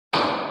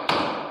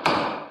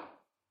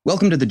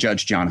Welcome to the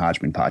Judge John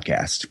Hodgman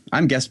podcast.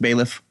 I'm guest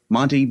bailiff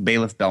Monty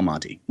Bailiff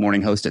Belmonte,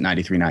 morning host at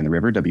 93.9 The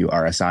River,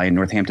 WRSI in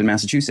Northampton,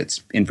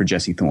 Massachusetts, in for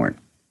Jesse Thorne.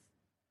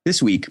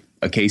 This week,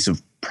 a case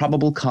of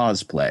probable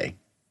cosplay.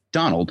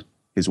 Donald,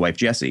 his wife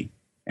Jessie,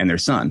 and their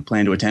son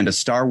plan to attend a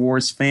Star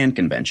Wars fan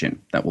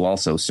convention that will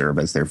also serve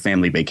as their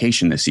family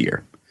vacation this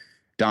year.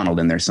 Donald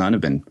and their son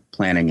have been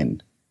planning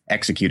and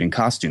executing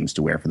costumes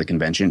to wear for the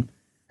convention,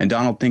 and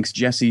Donald thinks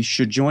Jessie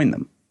should join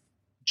them.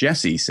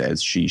 Jessie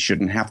says she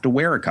shouldn't have to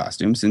wear a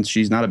costume since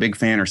she's not a big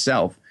fan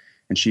herself,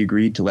 and she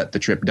agreed to let the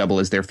trip double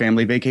as their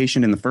family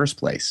vacation in the first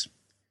place.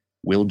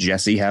 Will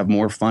Jessie have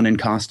more fun in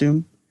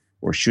costume,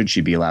 or should she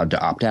be allowed to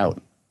opt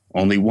out?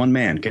 Only one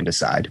man can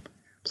decide.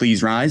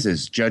 Please rise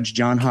as Judge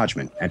John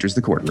Hodgman enters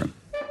the courtroom.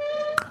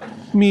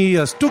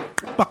 Me stuk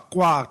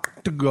bakwa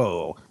to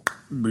go.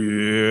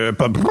 Via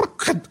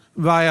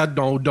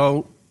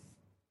do.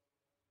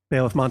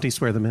 Bailiff Monty,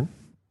 swear them in.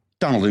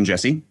 Donald and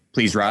Jessie,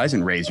 please rise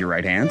and raise your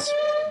right hands.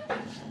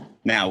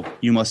 Now,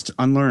 you must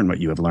unlearn what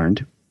you have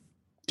learned.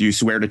 Do you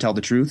swear to tell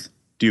the truth?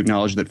 Do you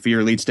acknowledge that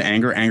fear leads to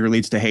anger, anger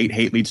leads to hate,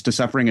 hate leads to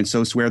suffering, and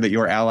so swear that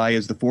your ally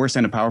is the Force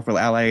and a powerful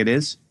ally it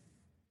is?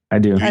 I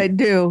do. I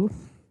do.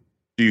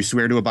 Do you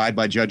swear to abide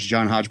by Judge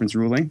John Hodgman's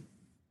ruling?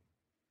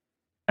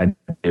 I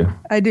do.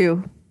 I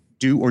do.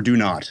 Do or do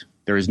not.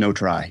 There is no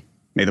try.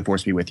 May the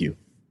Force be with you.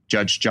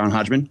 Judge John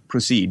Hodgman,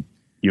 proceed.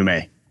 You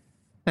may.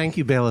 Thank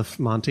you, Bailiff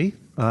Monty.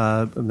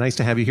 Nice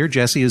to have you here.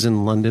 Jessie is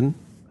in London,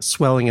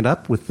 swelling it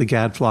up with the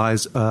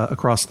gadflies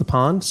across the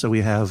pond. So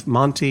we have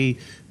Monty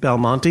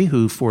Belmonte,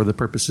 who, for the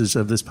purposes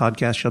of this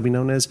podcast, shall be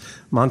known as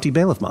Monty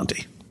Bailiff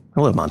Monty.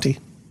 Hello, Monty.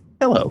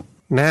 Hello.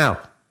 Now,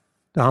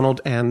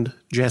 Donald and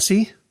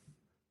Jessie,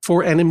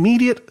 for an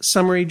immediate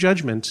summary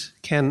judgment,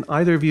 can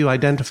either of you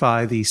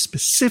identify the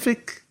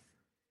specific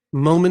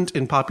moment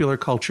in popular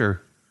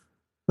culture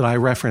that I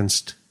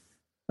referenced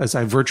as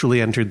I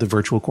virtually entered the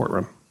virtual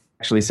courtroom?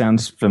 Actually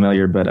sounds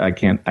familiar, but I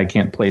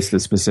can't place the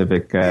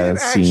specific It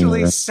scene.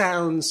 actually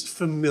sounds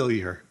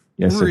familiar.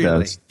 Yes, really. it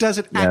does. Does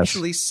it Yes.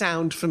 actually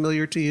sound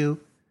familiar to you?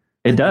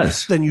 It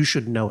does. Then you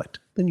should know it.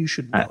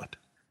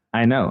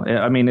 I know.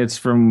 I mean, it's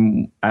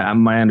from.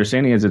 My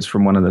understanding is it's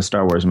from one of the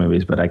Star Wars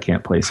movies, but I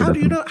can't place it.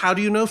 How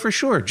do you know for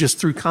sure? Just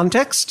through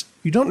context?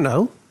 You don't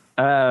know.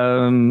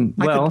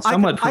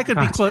 Somewhat.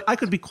 I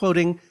could be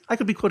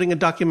quoting a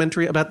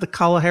documentary about the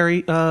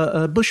Kalahari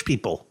Bush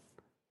people.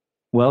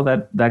 Well,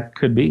 that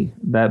could be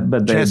that,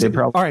 but they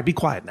probably. All right, be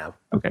quiet now.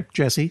 Okay,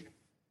 Jessie.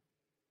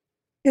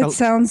 It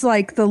sounds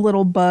like the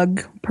little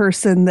bug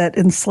person that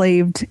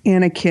enslaved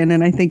Anakin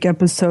in, I think,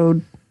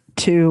 episode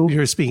 2.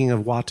 You're speaking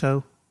of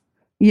Watto?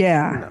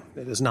 Yeah.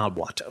 No, it is not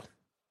Watto.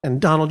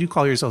 And Donald, you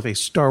call yourself a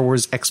Star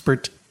Wars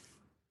expert.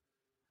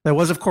 That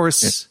was, of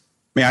course...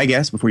 May I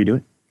guess before you do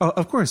it?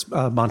 Of course,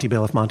 Monty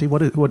Bailiff Monty.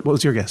 What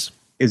was your guess?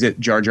 Is it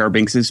Jar Jar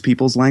Binks'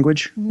 people's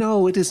language?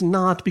 No, it is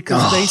not,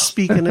 because they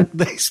speak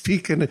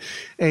in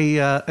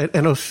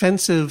an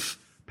offensive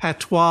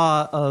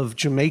patois of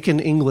Jamaican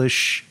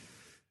English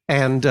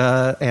and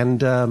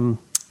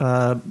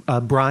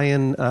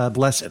Brian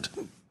Blessed.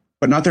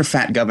 But not their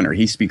fat governor.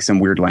 He speaks some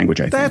weird language,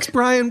 I think. That's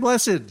Brian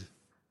Blessed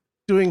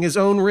doing his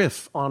own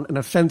riff on an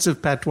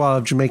offensive patois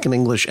of Jamaican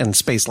English and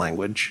space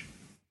language.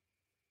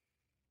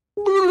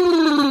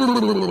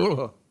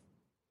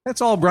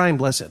 That's all Brian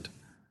Blessed.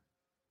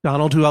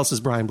 Donald, who else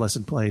has Brian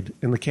Blessed played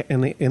in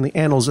the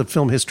annals of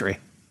film history?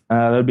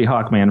 that would be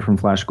Hawkman from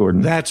Flash Gordon.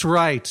 That's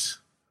right.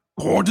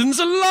 Gordon's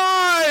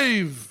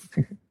alive!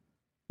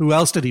 Who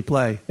else did he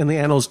play in the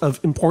annals of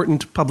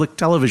important public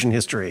television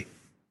history?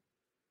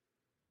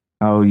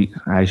 Oh, you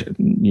got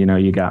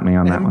me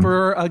on that one.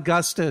 Emperor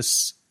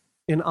Augustus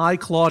in I,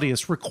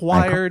 Claudius.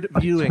 Required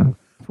viewing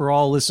for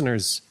all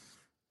listeners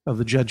of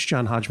the Judge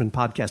John Hodgman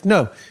podcast.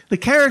 No, the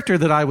character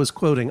that I was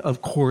quoting,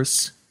 of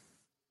course,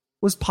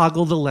 was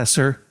Poggle the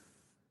Lesser,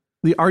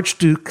 the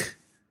Archduke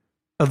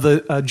of the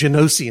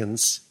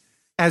Genosians,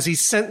 as he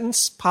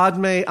sentenced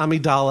Padme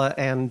Amidala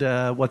and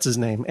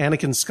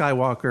Anakin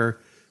Skywalker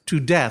to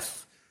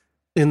death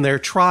in their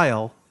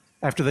trial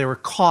after they were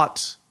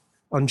caught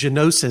on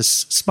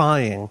Geonosis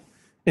spying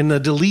in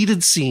the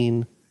deleted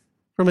scene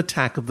from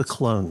Attack of the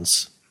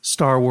Clones,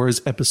 Star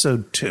Wars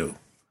Episode 2.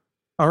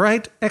 All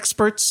right,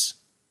 experts,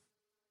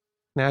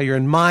 now you're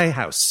in my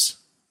house.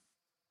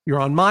 You're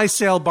on my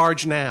sail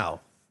barge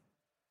now.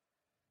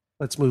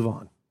 Let's move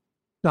on.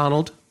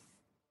 Donald?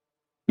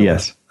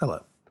 Yes.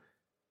 Hello.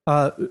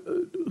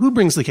 Who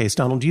brings the case,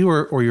 Donald? You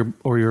or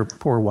your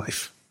poor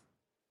wife?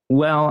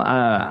 Well,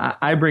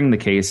 I bring the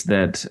case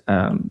that.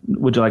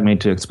 Would you like me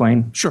to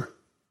explain? Sure.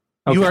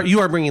 Okay. You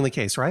are bringing the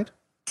case, right?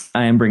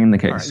 I am bringing the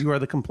case. All right, you are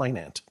the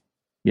complainant.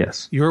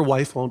 Yes. Your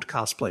wife won't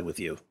cosplay with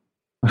you.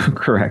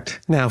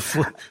 Correct. Now,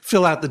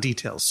 fill out the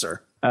details,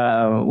 sir.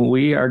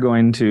 We are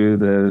going to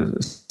the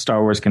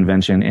Star Wars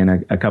convention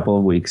in a couple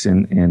of weeks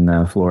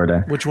in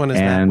Florida. Which one is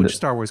that? Which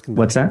Star Wars convention?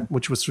 What's that?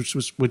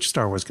 Which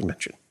Star Wars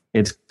convention?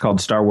 It's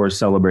called Star Wars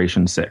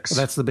Celebration 6. Oh,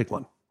 that's the big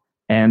one.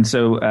 And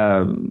so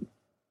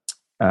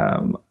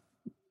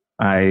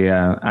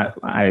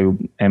I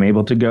am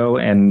able to go,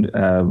 and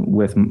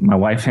with my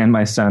wife and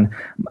my son,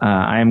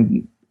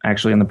 I'm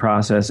actually in the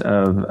process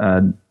of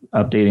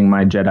updating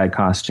my Jedi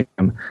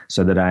costume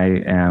so that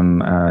I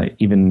am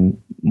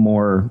even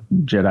more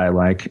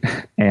Jedi-like.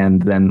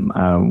 And then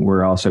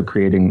we're also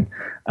creating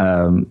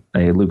a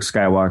Luke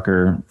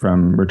Skywalker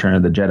from Return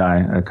of the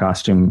Jedi, a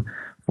costume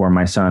for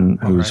my son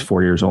who's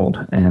 4 years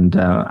old. And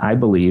I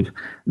believe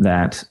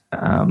that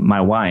my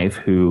wife,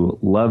 who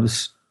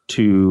loves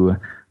to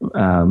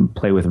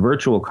play with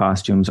virtual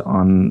costumes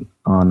on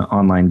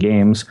online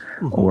games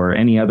or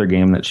any other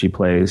game that she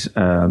plays,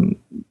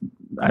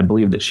 I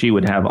believe that she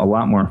would have a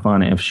lot more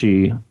fun if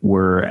she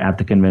were at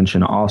the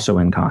convention also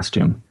in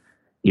costume,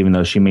 even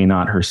though she may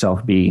not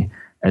herself be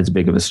as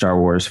big of a Star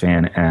Wars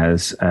fan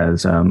as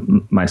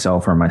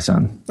myself or my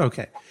son.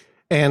 Okay.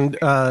 And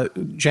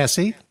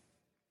Jesse?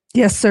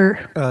 Yes,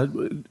 sir.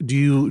 Do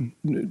you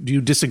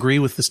disagree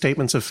with the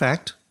statements of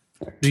fact?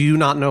 Do you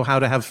not know how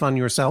to have fun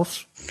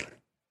yourself?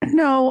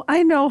 No,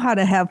 I know how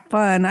to have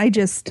fun.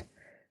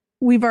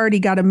 We've already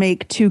got to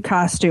make 2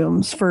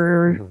 costumes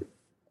for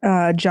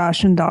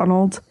Josh and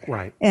Donald.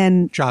 Right.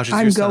 And Josh is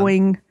I'm your son.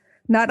 going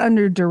not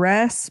under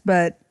duress,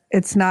 but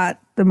it's not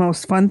the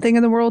most fun thing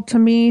in the world to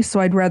me.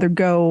 So I'd rather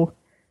go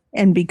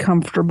and be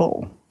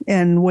comfortable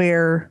and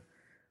wear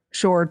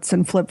shorts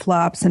and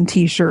flip-flops and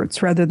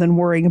T-shirts rather than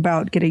worrying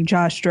about getting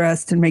Josh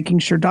dressed and making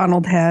sure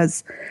Donald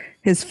has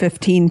his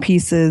 15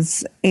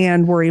 pieces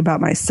and worry about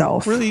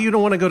myself. Really? You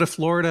don't want to go to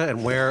Florida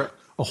and wear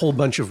a whole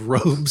bunch of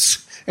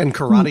robes and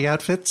karate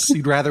outfits?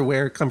 You'd rather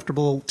wear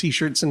comfortable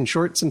T-shirts and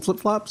shorts and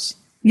flip-flops?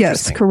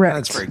 Yes, correct.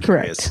 That's very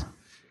curious.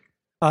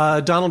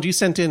 Donald, you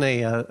sent in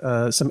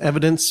some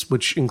evidence,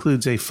 which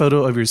includes a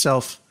photo of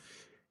yourself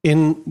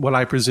in what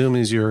I presume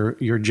is your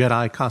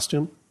Jedi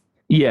costume.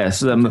 Yes,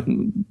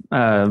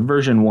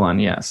 version 1.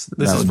 Yes,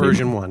 this is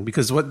version 1,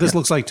 because what this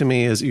looks like to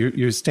me is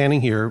you're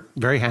standing here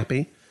very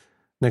happy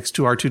next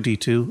to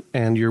R2-D2,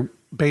 and you're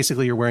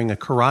wearing a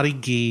karate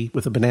gi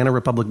with a Banana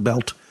Republic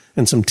belt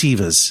and some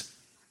Tevas.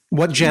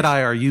 What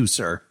Jedi are you,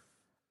 sir?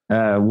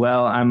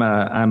 Well, I'm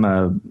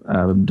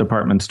a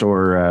department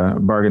store,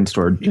 bargain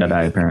store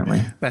Jedi,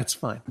 apparently. That's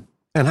fine.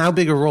 And how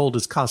big a role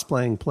does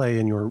cosplaying play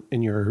in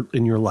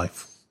your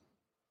life?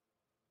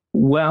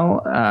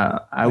 Well,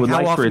 I would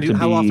like for it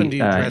to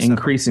be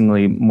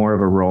increasingly more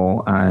of a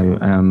role. I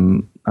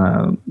am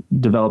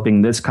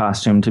developing this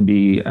costume to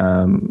be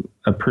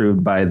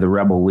approved by the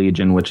Rebel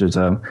Legion, which is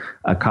a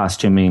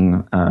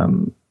costuming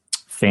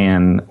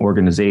fan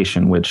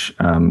organization which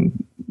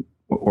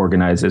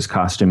organizes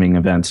costuming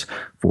events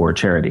for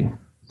charity.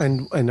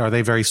 And are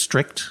they very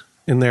strict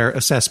in their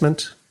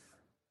assessment?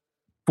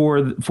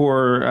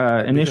 For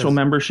initial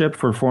membership,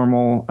 for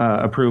formal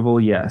approval,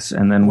 yes,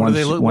 and then once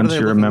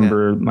you're a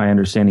member, my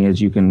understanding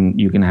is you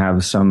can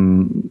have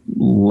some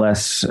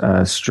less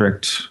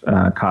strict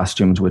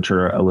costumes, which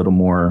are a little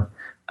more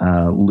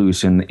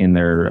loose in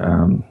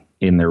their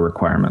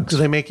requirements. Do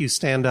they make you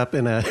stand up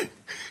in an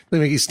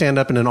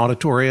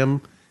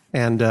auditorium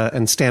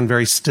and stand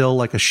very still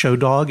like a show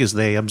dog as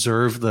they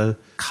observe the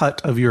cut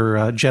of your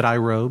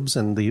Jedi robes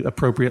and the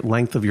appropriate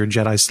length of your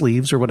Jedi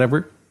sleeves or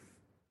whatever?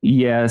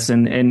 Yes,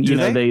 and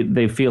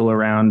they feel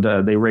around.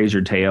 They raise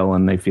your tail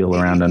and they feel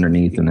around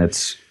underneath, and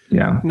it's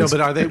No, but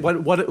are they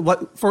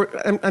what for?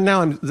 And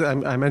now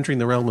I'm entering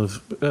the realm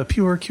of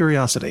pure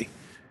curiosity.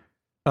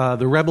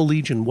 The Rebel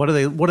Legion. What are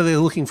they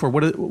looking for?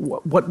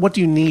 What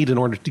do you need in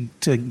order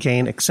to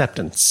gain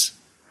acceptance?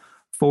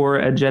 For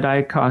a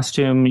Jedi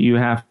costume, you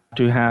have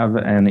to have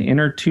an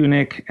inner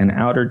tunic, an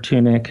outer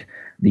tunic,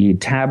 the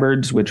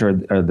tabards, which are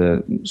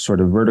the sort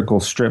of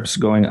vertical strips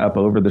going up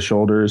over the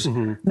shoulders.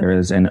 Mm-hmm. There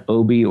is an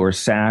obi or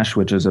sash,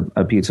 which is a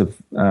piece of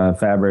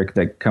fabric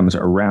that comes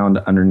around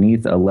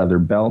underneath a leather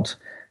belt.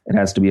 It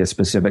has to be a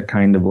specific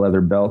kind of leather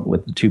belt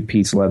with the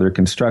 2-piece leather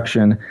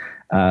construction.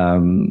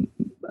 And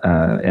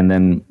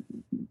then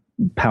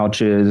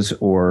pouches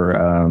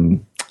or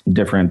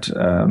different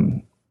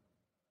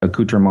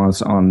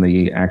accoutrements on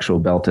the actual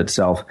belt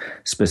itself,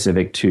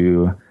 specific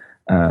to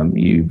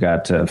you've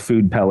got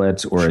food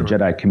pellets or a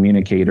Jedi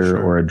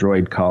communicator or a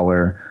droid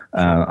collar,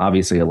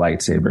 obviously a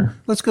lightsaber.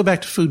 Let's go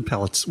back to food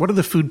pellets. What are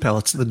the food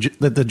pellets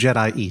that the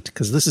Jedi eat?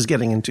 Because this is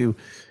getting into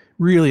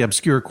really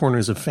obscure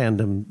corners of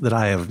fandom that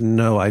I have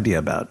no idea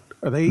about.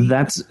 Are they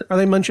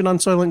munching on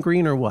Soylent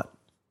Green or what?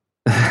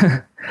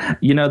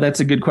 That's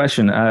a good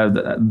question.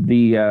 There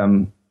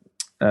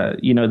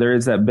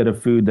is that bit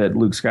of food that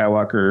Luke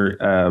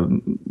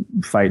Skywalker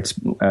fights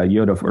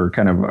Yoda or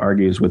kind of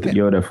argues with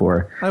Yoda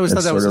for. I always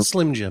thought that was a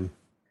Slim Jim.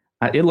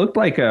 It looked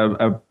like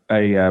a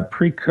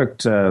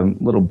pre-cooked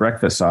little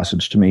breakfast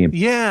sausage to me.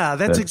 Yeah,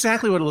 that's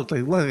exactly what it looked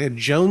like a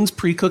Jones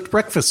pre-cooked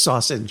breakfast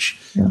sausage.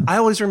 Yeah. I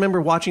always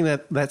remember watching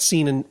that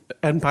scene in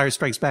Empire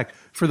Strikes Back.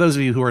 For those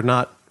of you who are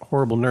not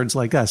horrible nerds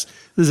like us,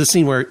 this is a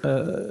scene where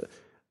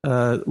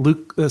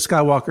Luke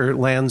Skywalker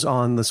lands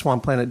on the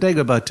swamp planet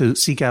Dagobah to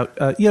seek out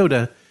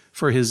Yoda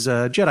for his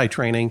Jedi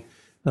training.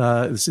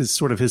 This is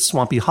sort of his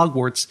swampy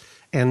Hogwarts,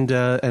 and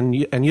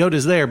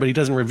Yoda's there, but he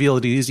doesn't reveal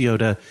that he's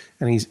Yoda,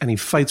 and he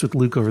fights with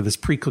Luke over this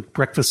pre-cooked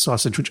breakfast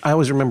sausage, which I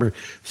always remember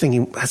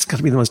thinking that's got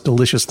to be the most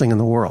delicious thing in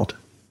the world.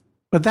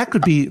 But that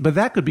could be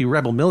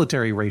Rebel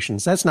military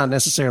rations. That's not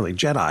necessarily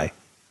Jedi.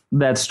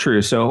 That's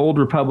true. So Old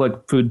Republic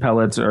food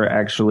pellets are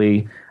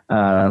actually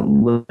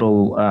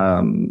little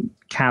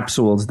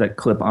capsules that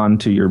clip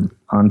onto your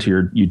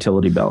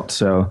utility belt.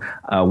 So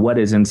what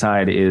is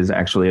inside is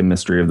actually a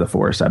mystery of the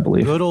Force, I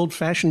believe. Good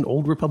old-fashioned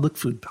Old Republic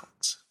food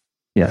pellets.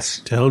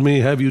 Yes. Tell me,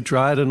 have you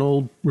tried an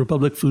Old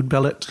Republic food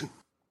pellet?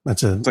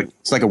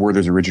 It's like a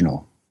Werther's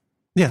original.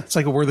 Yeah, it's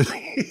like a Werther's.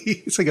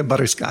 It's like a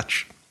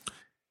butterscotch.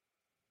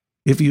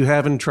 If you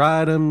haven't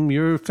tried them,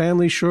 your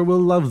family sure will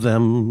love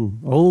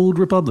them. Old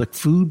Republic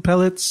food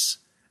pellets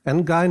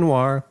and Guy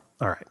Noir.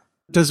 All right.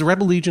 Does the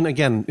Rebel Legion,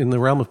 again, in the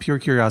realm of pure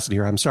curiosity,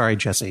 or I'm sorry,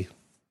 Jesse.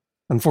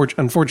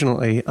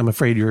 Unfortunately, I'm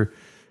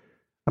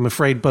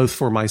afraid both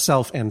for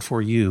myself and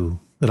for you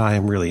that I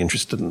am really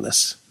interested in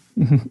this.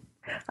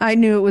 I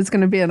knew it was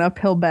going to be an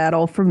uphill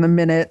battle from the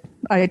minute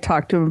I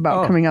talked to him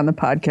about coming on the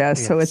podcast,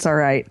 yes. So it's all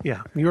right.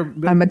 Yeah.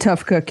 I'm a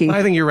tough cookie.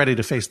 I think you're ready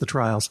to face the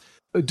trials.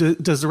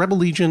 Does the Rebel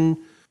Legion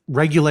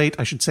regulate,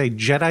 I should say,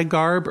 Jedi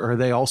garb, or do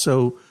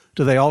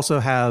they also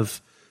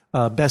have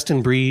best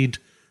in breed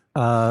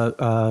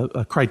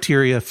a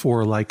criteria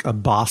for like a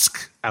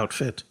Bossk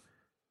outfit?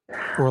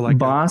 Or like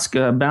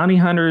Bossk, bounty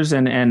hunters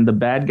and the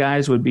bad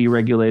guys would be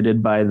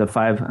regulated by the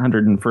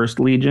 501st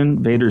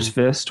Legion, Vader's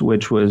Fist,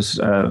 which was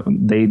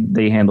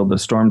they handled the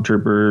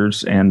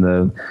stormtroopers and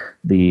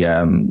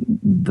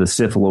the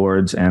Sith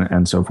Lords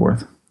and so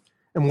forth.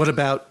 And what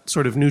about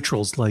sort of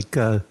neutrals like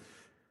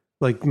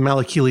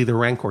Malakili the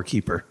Rancor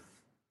Keeper?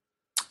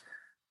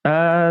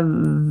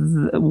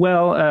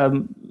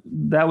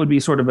 That would be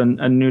sort of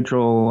a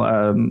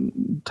neutral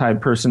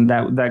type person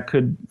that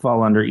could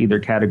fall under either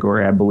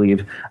category, I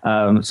believe.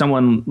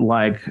 Someone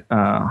like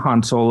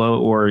Han Solo,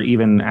 or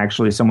even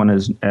actually someone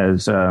as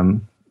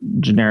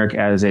generic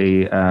as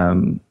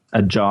a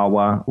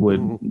Jawa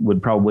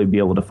would probably be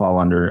able to fall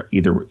under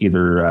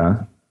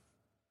either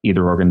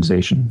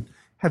organization.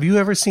 Have you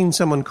ever seen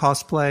someone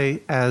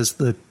cosplay as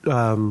the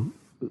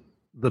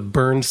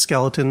burned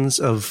skeletons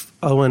of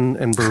Owen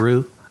and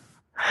Beru?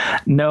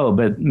 No,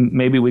 but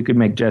maybe we could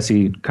make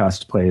Jesse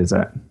cosplay as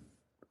that.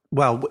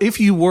 Well, if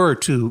you were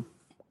to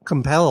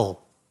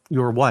compel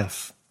your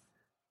wife,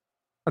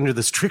 under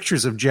the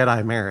strictures of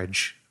Jedi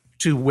marriage,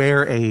 to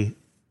wear a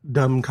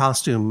dumb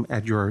costume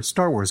at your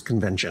Star Wars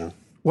convention,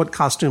 what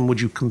costume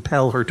would you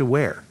compel her to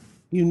wear?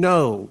 You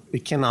know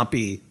it cannot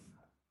be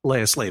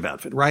Leia slave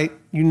outfit, right?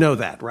 You know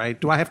that, right?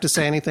 Do I have to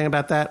say anything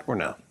about that or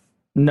no?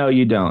 No,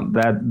 you don't.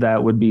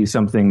 That would be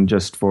something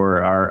just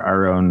for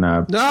our own.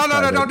 No.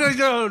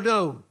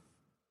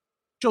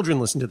 Children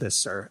listen to this,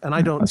 sir, and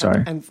I don't. I'm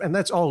sorry, and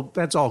that's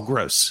all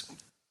gross.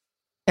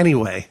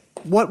 Anyway,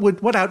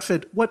 what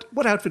outfit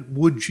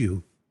would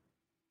you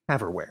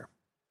have her wear?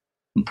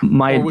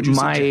 My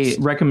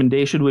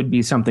recommendation would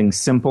be something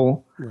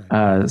simple,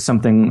 right.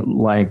 Something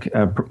like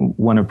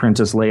one of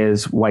Princess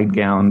Leia's white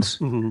gowns,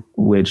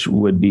 which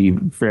would be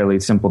fairly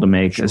simple to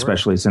make, sure.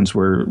 Especially since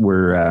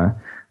we're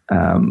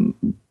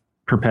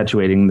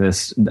perpetuating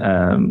this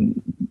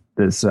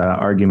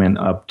argument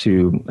up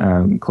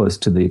to close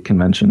to the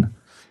convention.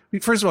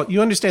 First of all,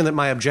 you understand that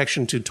my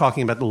objection to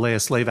talking about the Leia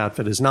slave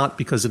outfit is not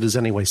because it is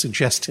any way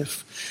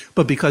suggestive,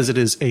 but because it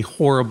is a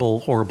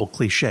horrible, horrible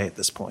cliche at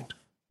this point.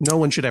 No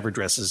one should ever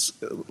dress as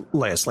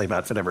Leia slave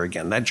outfit ever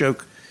again. That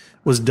joke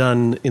was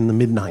done in the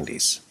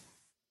mid-90s.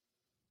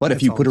 But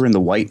if you put her in the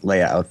white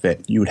Leia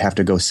outfit, you would have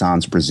to go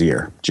sans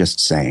brassiere.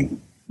 Just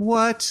saying.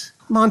 What?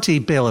 Monty,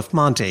 Bailiff,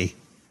 Monty.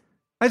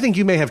 I think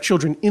you may have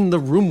children in the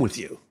room with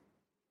you.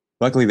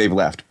 Luckily, they've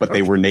left, but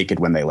they were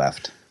naked when they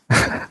left.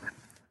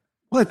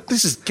 What?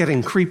 This is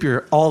getting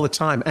creepier all the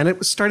time. And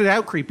it started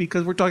out creepy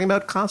because we're talking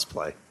about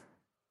cosplay.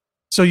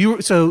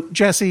 So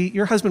Jesse,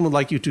 your husband would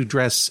like you to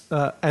dress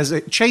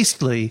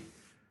chastely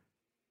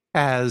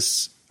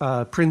as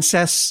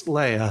Princess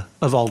Leia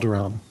of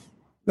Alderaan.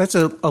 That's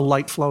a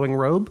light flowing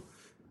robe.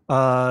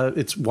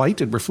 It's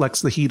white. It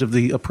reflects the heat of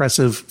the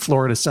oppressive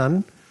Florida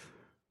sun.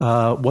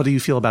 What do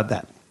you feel about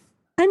that?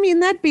 I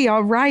mean, that'd be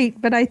all right,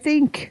 but I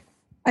think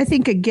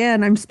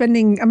again, I'm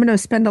going to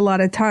spend a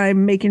lot of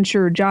time making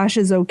sure Josh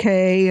is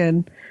okay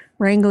and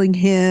wrangling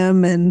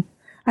him, and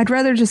I'd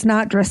rather just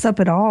not dress up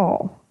at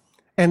all.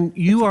 And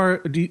you are,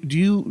 do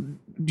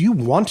you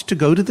want to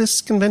go to this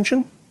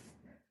convention?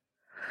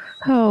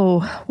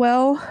 Oh,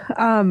 well,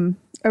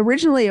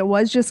 originally it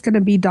was just going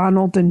to be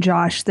Donald and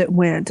Josh that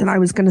went, and I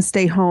was going to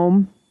stay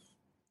home.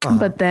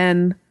 But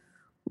then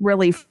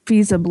really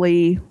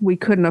feasibly, we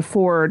couldn't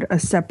afford a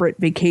separate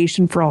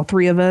vacation for all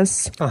three of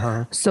us.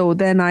 So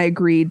then I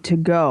agreed to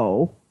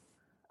go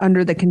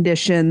under the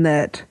condition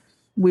that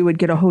we would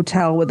get a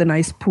hotel with a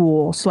nice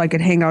pool so I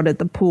could hang out at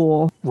the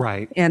pool.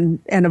 Right. And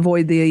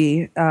avoid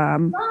the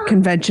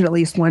convention at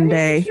least one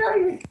day.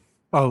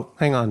 Oh,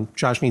 hang on.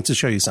 Josh needs to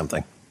show you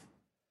something.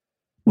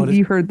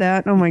 You heard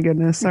that? Oh my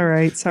goodness. All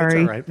right.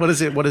 Sorry. All right. What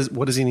is it? What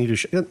does he need to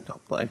show? No,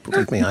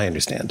 believe me, I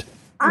understand.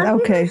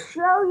 Okay.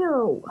 Show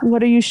you.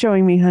 What are you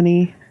showing me,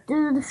 honey?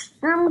 The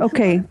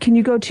Okay. Can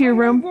you go to your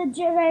room? The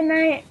Jedi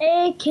Knight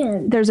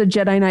Anakin. There's a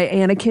Jedi Knight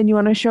Anakin you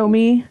want to show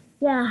me?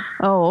 Yeah.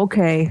 Oh,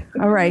 okay.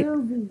 All right.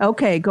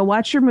 Okay. Go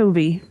watch your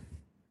movie.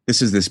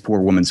 This is this poor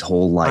woman's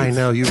whole life. I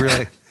know, you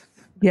really...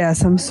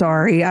 Yes, I'm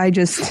sorry.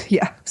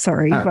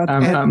 Sorry about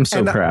that. I'm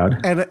so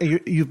proud. And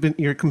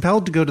you're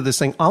compelled to go to this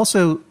thing.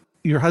 Also,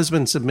 your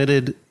husband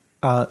submitted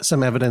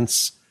some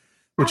evidence,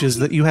 which is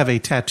that you have a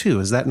tattoo.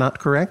 Is that not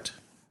correct?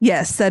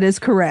 Yes, that is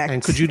correct.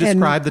 And could you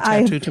describe the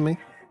tattoo to me?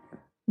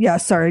 Yeah,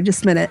 sorry,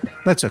 just a minute.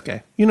 That's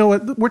okay. You know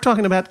what? We're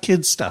talking about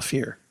kids stuff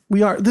here.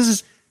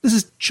 This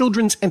is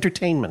children's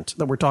entertainment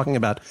that we're talking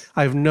about.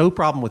 I have no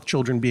problem with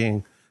children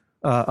being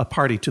a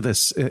party to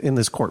this in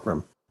this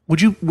courtroom.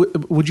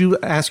 Would you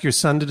ask your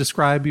son to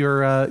describe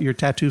your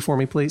tattoo for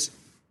me, please?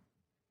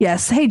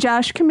 Yes. Hey,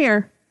 Josh, come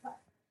here.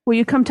 Will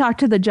you come talk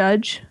to the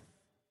judge?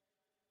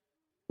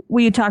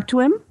 Will you talk to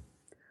him?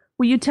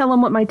 Will you tell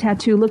him what my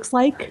tattoo looks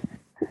like?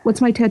 What's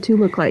my tattoo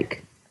look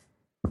like?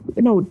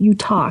 No, you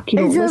talk. You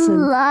don't listen. It's a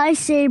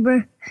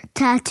lightsaber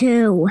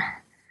tattoo.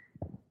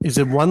 Is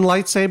it one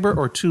lightsaber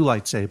or two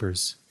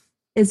lightsabers?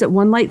 Is it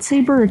one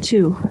lightsaber or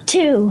two?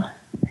 Two.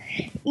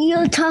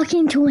 You're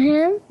talking to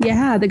him?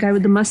 Yeah, the guy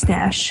with the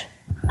mustache.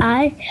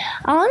 I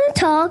want to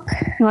talk.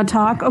 You want to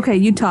talk? Okay,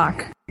 you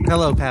talk.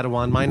 Hello,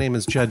 Padawan. My name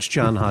is Judge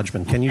John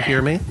Hodgman. Can you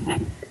hear me?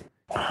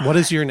 What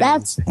is your name?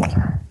 That's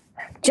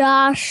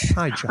Josh.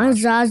 Hi, Josh. I'm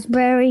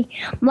Salisbury.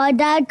 My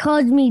dad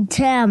calls me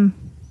Tim.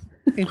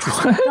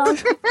 Interesting.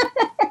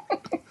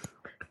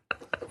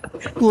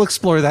 We'll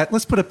explore that.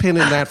 Let's put a pin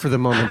in that for the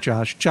moment,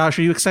 Josh. Josh,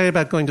 are you excited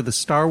about going to the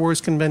Star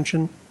Wars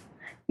convention?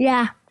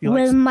 Yeah, You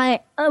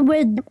like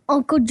with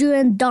Uncle Drew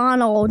and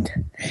Donald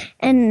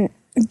and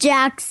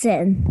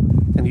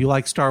Jackson. And you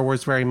like Star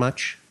Wars very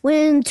much?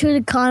 Went to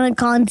the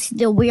Comic-Con to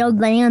the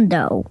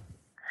Orlando.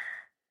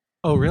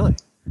 Oh, really?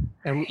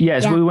 And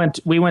Yes, Yeah.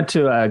 we went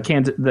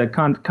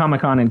to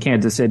Comic-Con in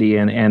Kansas City,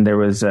 and there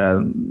was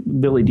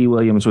Billy D.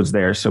 Williams was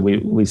there, so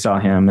we saw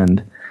him,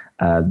 and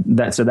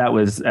that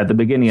was at the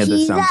beginning of the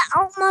He's summer. at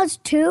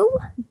almost 2?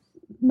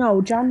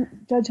 No,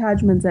 Judge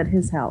Hodgman's at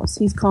his house.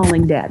 He's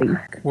calling Daddy.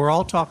 we're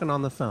all talking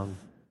on the phone.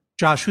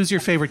 Josh, who's your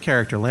favorite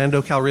character?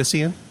 Lando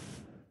Calrissian?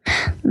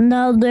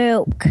 No,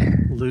 Luke.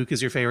 Luke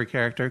is your favorite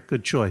character?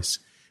 Good choice.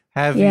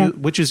 Yeah.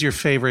 Which is your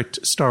favorite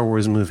Star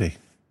Wars movie?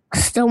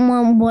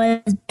 Someone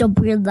with the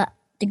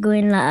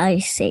green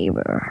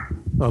lightsaber.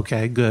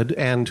 Okay, good.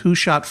 And who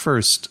shot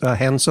first,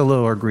 Han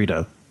Solo or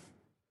Greedo?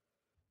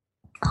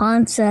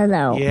 Han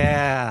Solo.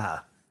 Yeah.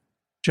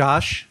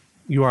 Josh,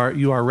 you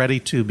are ready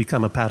to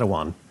become a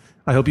Padawan.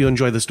 I hope you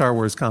enjoy the Star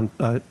Wars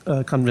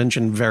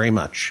convention very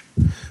much.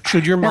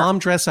 Should your mom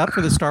dress up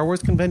for the Star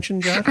Wars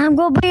convention, Josh? I'm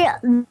going to be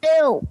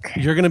Luke.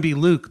 You're going to be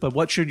Luke, but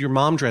what should your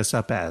mom dress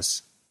up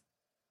as?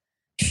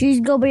 She's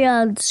going to be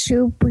a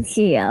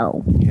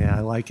superhero. Yeah, I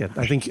like it.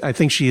 I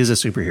think she is a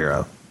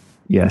superhero.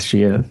 Yes,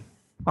 she is.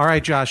 All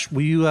right, Josh,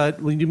 will you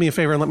do me a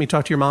favor and let me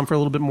talk to your mom for a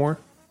little bit more?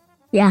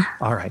 Yeah.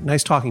 All right,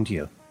 nice talking to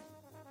you.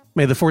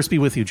 May the Force be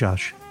with you,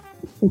 Josh.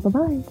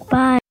 Bye-bye.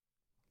 Bye.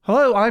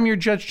 Hello, I'm your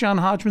Judge John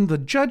Hodgman. The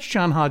Judge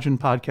John Hodgman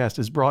podcast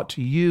is brought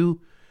to you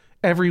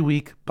every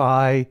week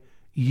by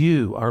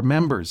you, our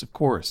members, of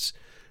course.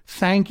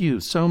 Thank you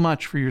so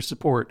much for your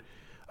support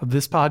of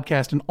this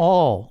podcast and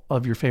all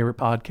of your favorite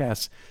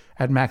podcasts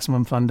at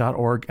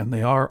MaximumFun.org, and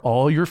they are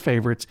all your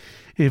favorites.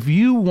 If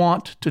you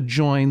want to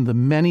join the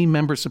many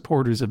member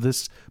supporters of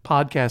this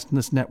podcast and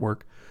this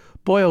network,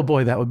 boy, oh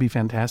boy, that would be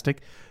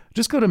fantastic.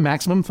 Just go to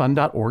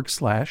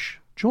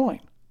MaximumFun.org/join.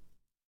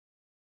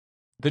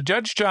 The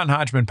Judge John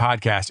Hodgman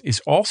podcast is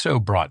also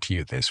brought to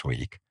you this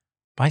week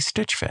by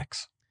Stitch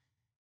Fix.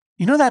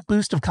 You know that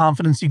boost of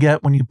confidence you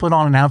get when you put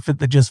on an outfit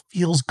that just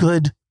feels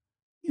good?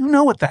 You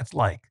know what that's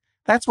like.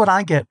 That's what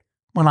I get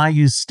when I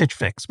use Stitch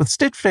Fix. With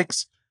Stitch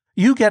Fix,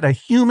 you get a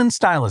human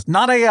stylist,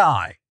 not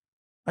AI.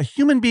 A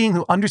human being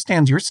who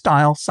understands your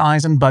style,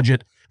 size, and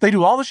budget. They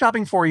do all the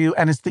shopping for you,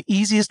 and it's the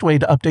easiest way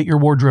to update your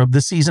wardrobe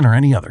this season or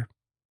any other.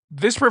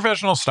 This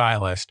professional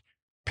stylist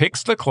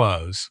picks the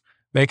clothes.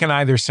 They can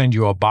either send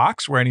you a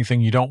box where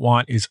anything you don't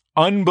want is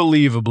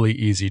unbelievably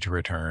easy to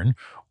return,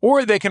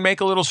 or they can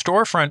make a little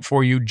storefront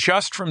for you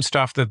just from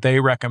stuff that they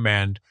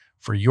recommend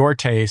for your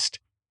taste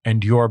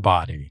and your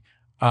body.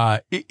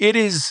 It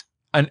is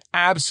an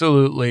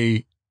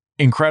absolutely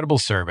incredible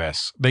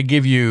service. They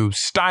give you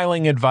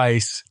styling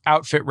advice,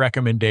 outfit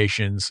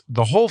recommendations,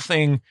 the whole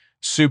thing,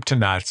 soup to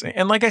nuts.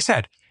 And like I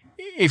said,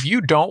 if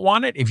you don't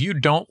want it, if you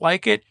don't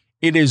like it,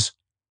 it is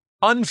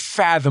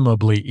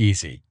unfathomably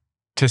easy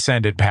to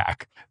send it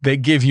back. They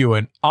give you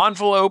an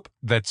envelope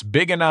that's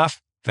big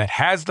enough, that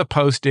has the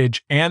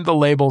postage and the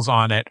labels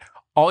on it.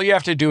 All you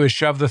have to do is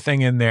shove the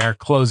thing in there,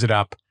 close it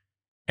up,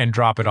 and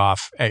drop it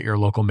off at your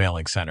local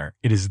mailing center.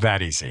 It is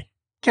that easy.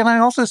 Can I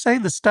also say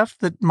the stuff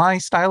that my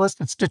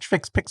stylist at Stitch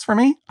Fix picks for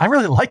me? I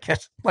really like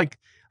it. Like,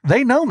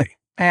 they know me,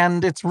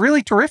 and it's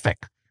really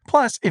terrific.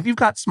 Plus, if you've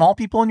got small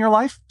people in your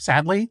life,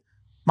 sadly,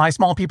 My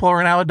small people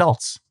are now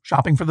adults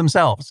shopping for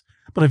themselves.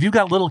 But if you've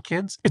got little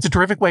kids, it's a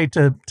terrific way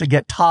to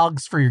get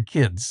togs for your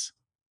kids.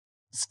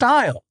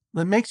 Style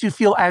that makes you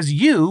feel as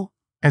you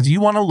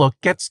want to look.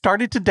 Get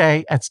started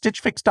today at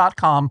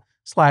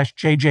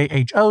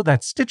stitchfix.com/JJHO.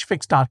 That's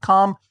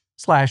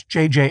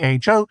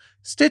stitchfix.com/JJHO.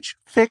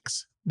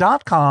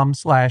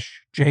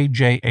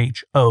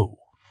 stitchfix.com/JJHO.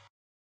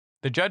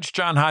 The Judge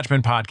John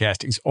Hodgman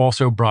podcast is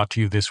also brought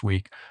to you this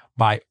week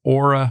by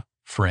Aura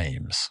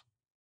Frames.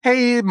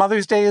 Hey,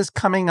 Mother's Day is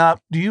coming up.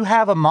 Do you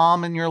have a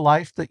mom in your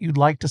life that you'd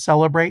like to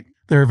celebrate?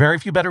 There are very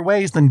few better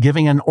ways than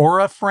giving an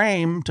Aura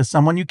frame to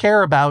someone you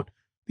care about.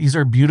 These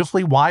are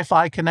beautifully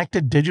Wi-Fi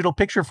connected digital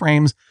picture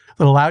frames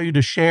that allow you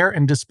to share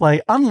and display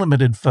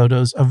unlimited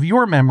photos of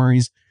your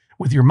memories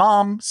with your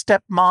mom,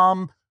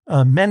 stepmom,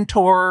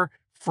 mentor,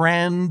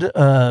 friend,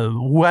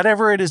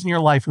 whatever it is in your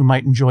life who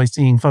might enjoy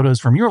seeing photos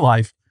from your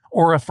life.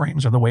 Aura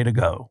frames are the way to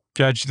go.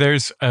 Judge,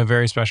 there's a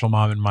very special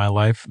mom in my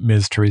life,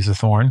 Ms. Teresa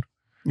Thorne.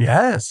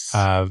 Yes.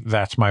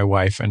 That's my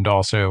wife and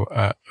also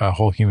a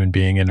whole human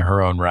being in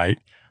her own right.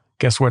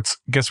 Guess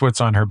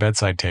what's on her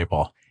bedside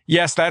table?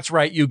 Yes, that's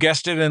right. You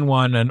guessed it in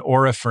one, an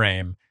Aura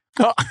frame.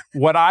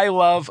 What I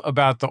love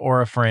about the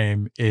Aura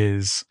frame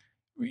is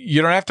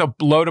you don't have to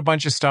load a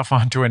bunch of stuff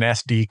onto an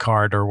SD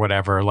card or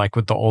whatever, like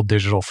with the old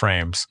digital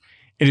frames.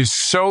 It is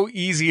so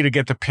easy to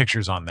get the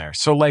pictures on there.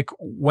 So like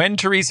when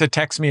Teresa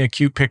texts me a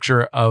cute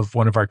picture of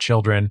one of our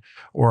children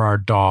or our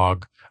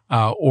dog,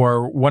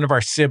 or one of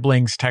our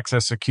siblings texts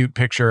us a cute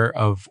picture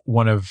of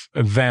one of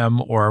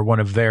them or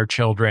one of their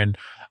children,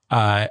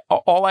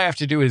 all I have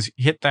to do is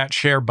hit that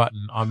share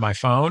button on my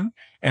phone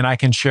and I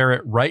can share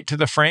it right to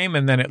the frame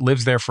and then it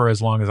lives there for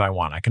as long as I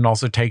want. I can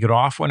also take it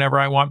off whenever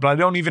I want, but I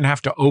don't even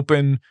have to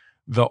open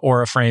the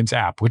Aura Frames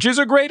app, which is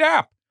a great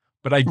app.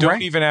 But I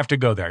don't even have to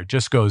go there. It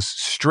just goes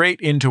straight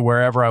into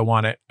wherever I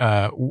want it,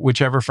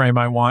 whichever frame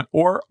I want,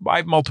 or I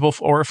have multiple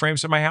Aura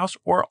frames in my house,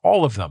 or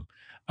all of them.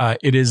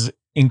 It is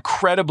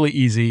incredibly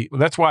easy.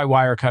 That's why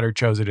Wirecutter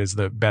chose it as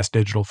the best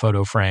digital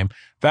photo frame.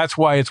 That's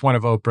why it's one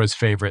of Oprah's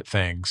favorite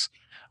things.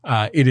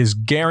 It is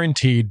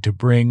guaranteed to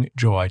bring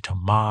joy to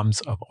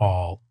moms of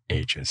all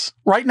ages.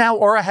 Right now,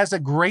 Aura has a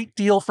great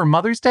deal for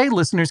Mother's Day.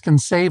 Listeners can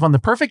save on the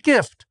perfect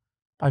gift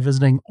by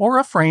visiting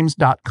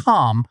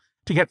auraframes.com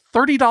to get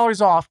 $30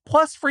 off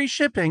plus free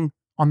shipping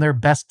on their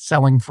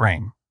best-selling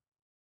frame.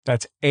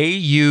 That's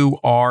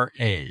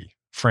AURA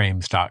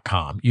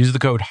frames.com. Use the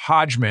code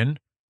Hodgman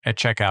at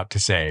checkout to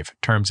save.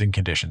 Terms and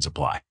conditions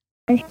apply.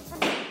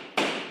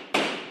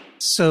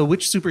 So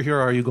which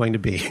superhero are you going to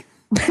be?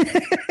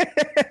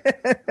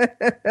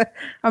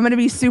 I'm going to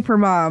be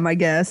Supermom, I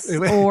guess,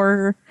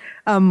 or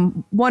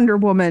Wonder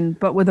Woman,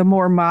 but with a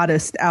more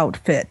modest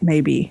outfit,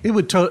 maybe. It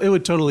would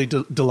totally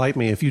delight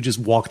me if you just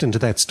walked into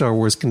that Star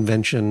Wars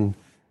convention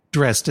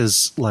dressed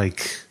as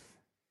like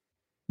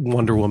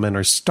Wonder Woman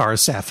or Star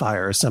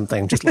Sapphire or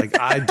something. Just like,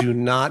 I do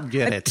not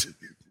get it.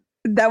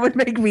 That would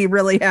make me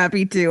really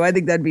happy too. I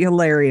think that'd be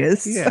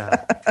hilarious.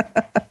 Yeah.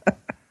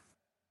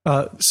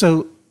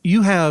 So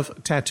you have a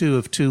tattoo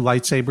of 2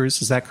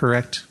 lightsabers. Is that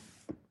correct?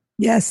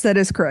 Yes, that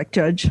is correct,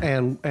 Judge.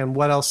 And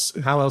what else?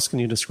 How else can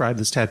you describe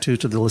this tattoo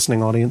to the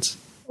listening audience?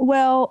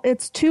 Well,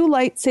 it's 2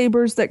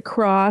 lightsabers that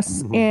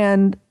cross,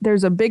 and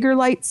there's a bigger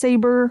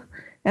lightsaber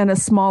and a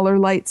smaller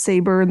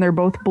lightsaber, and they're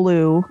both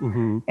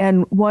blue.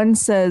 And one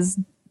says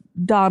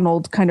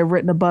Donald kind of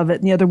written above it,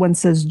 and the other one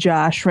says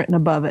Josh written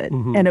above it.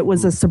 And it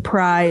was a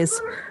surprise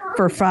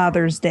for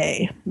Father's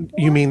Day.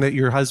 You mean that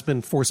your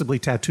husband forcibly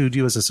tattooed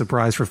you as a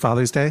surprise for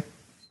Father's Day?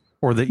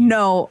 Or that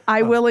No,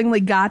 I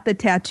willingly got the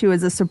tattoo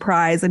as a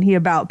surprise, and he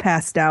about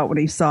passed out when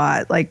he saw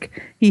it.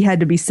 Like, he had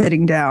to be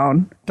sitting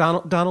down.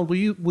 Donald,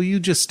 will you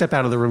just step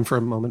out of the room for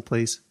a moment,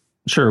 please?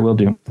 Sure, will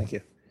do. Thank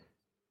you.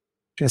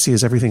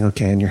 Is everything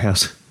okay in your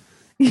house?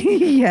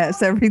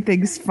 Yes,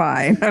 everything's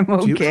fine. I'm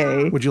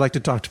okay. Would you like to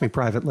talk to me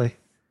privately?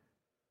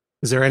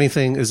 Is there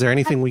anything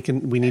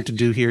we need to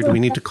do here? Do we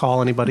need to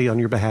call anybody on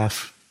your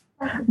behalf?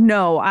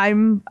 No,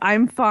 I'm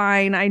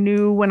fine. I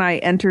knew when I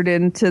entered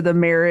into the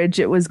marriage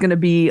it was going to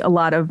be a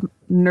lot of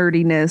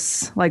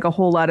nerdiness, like a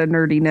whole lot of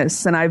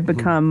nerdiness, and I've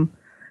become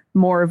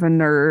more of a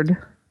nerd.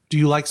 Do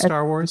you like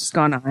Star Wars? It's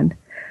gone on.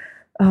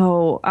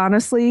 Oh,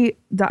 honestly,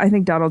 I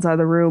think Donald's out of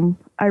the room.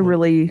 I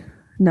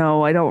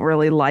don't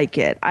really like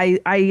it.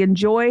 I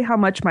enjoy how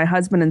much my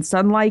husband and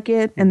son like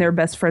it, and their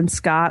best friend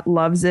Scott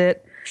loves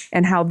it,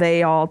 and how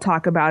they all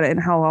talk about it,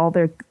 and how all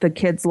the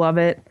kids love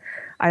it.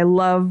 I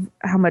love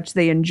how much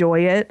they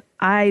enjoy it.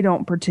 I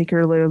don't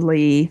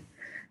particularly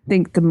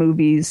think the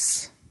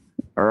movies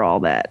are all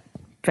that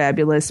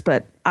fabulous,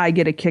 but I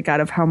get a kick out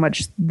of how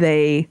much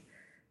they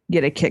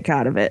get a kick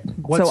out of it.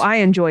 So I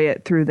enjoy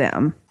it through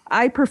them.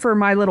 I prefer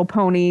My Little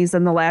Ponies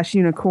and The Last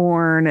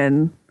Unicorn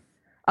and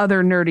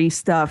other nerdy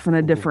stuff in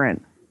a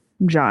different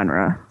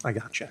genre. I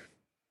gotcha.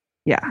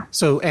 Yeah.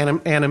 So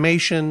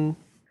animation.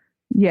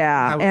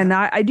 Yeah, and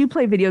I do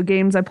play video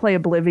games. I play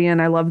Oblivion.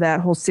 I love that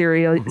whole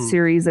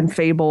series and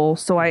Fable.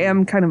 So I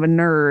am kind of a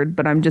nerd,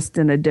 but I'm just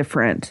in a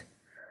different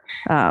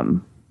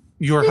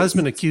Your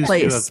husband accused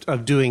place. you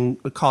of doing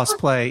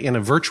cosplay in a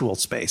virtual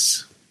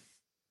space.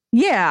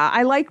 Yeah,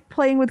 I like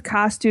playing with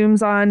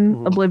costumes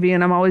on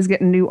Oblivion. I'm always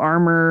getting new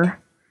armor,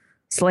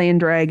 slaying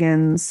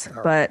dragons,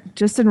 but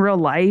just in real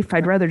life,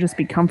 I'd rather just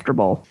be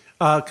comfortable.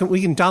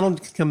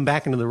 Donald can come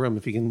back into the room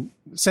if you can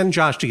send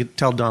Josh to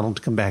tell Donald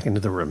to come back into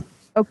the room.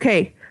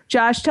 Okay,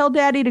 Josh, tell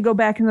Daddy to go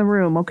back in the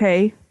room,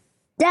 okay?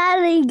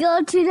 Daddy,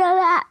 go to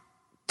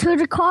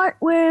the cart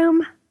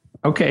room.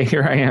 Okay,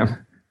 here I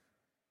am.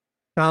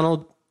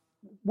 Donald,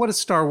 what does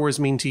Star Wars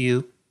mean to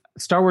you?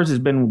 Star Wars has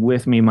been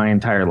with me my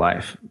entire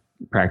life,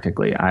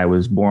 practically. I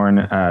was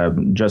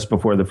born just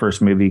before the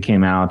first movie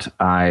came out.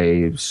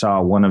 I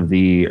saw one of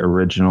the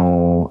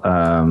original,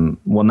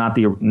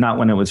 not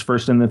when it was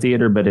first in the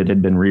theater, but it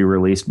had been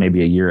re-released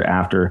maybe a year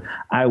after.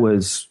 I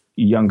was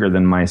younger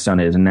than my son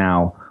is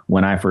now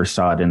when I first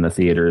saw it in the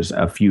theaters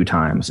a few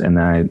times, and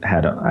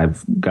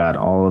I've got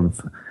all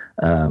of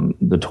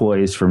the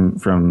toys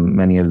from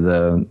many of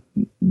the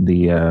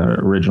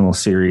original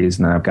series,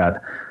 and I've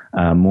got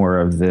more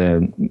of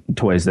the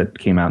toys that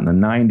came out in the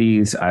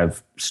 90s.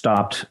 I've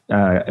stopped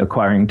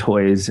acquiring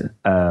toys,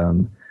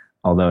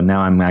 although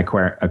now I'm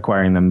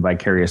acquiring them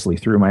vicariously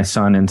through my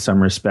son in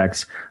some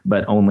respects,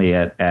 but only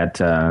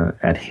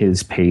at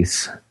his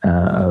pace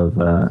of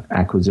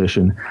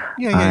acquisition.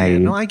 Yeah.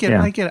 No, I get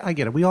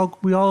it. We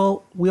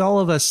all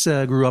of us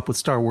grew up with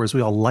Star Wars.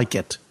 We all like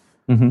it.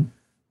 Mm-hmm.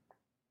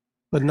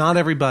 But not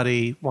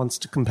everybody wants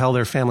to compel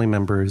their family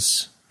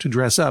members to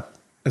dress up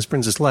as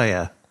Princess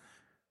Leia,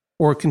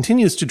 or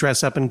continues to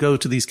dress up and go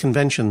to these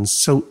conventions.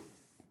 So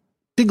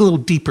dig a little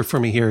deeper for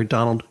me here,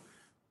 Donald.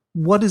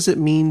 What does it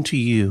mean to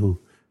you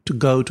to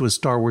go to a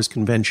Star Wars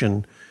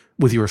convention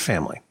with your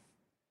family?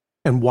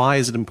 And why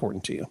is it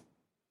important to you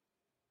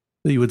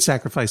that you would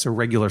sacrifice a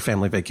regular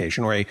family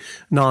vacation, or a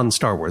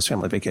non-Star Wars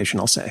family vacation,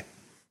 I'll say?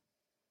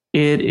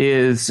 It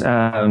is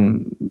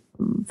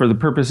for the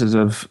purposes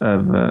of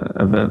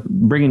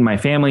bringing my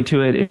family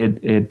to it.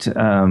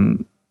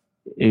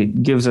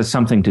 It gives us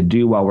something to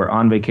do while we're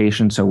on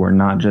vacation, so we're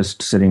not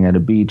just sitting at a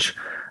beach.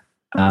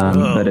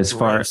 But as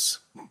far as,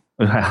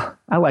 well,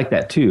 I like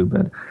that too.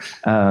 But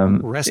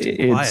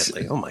resting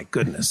quietly. Oh my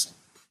goodness!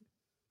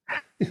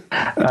 You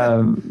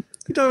talking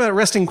about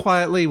resting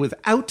quietly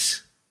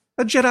without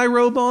a Jedi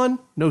robe on?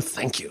 No,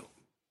 thank you.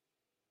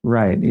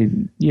 Right.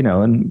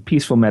 And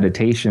peaceful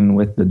meditation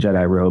with the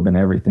Jedi robe and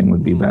everything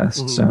would be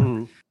best.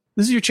 So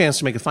this is your chance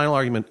to make a final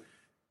argument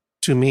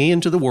to me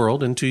and to the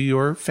world and to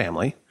your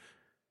family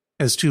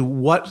as to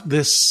what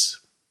this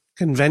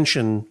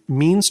convention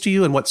means to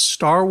you and what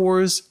Star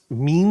Wars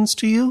means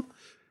to you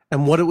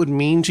and what it would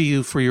mean to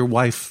you for your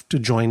wife to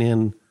join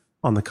in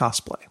on the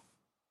cosplay.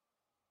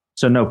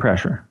 So no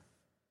pressure.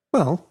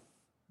 Well,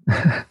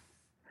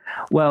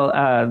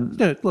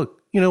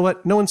 look, you know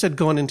what? No one said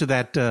going into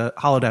that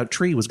hollowed out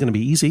tree was going to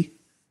be easy.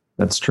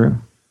 That's true.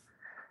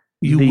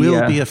 You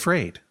will be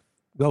afraid.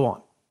 Go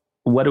on.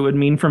 What it would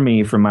mean for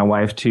me, for my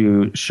wife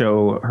to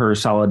show her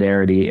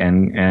solidarity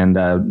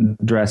and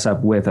dress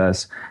up with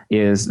us,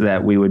 is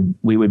that we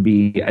would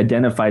be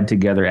identified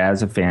together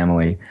as a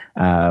family.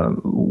 I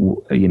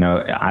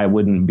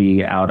wouldn't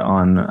be out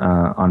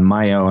on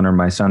my own, or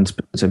my son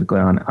specifically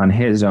on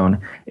his own.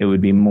 It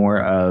would be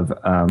more of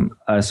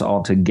us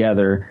all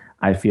together.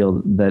 I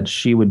feel that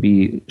she would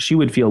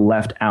feel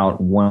left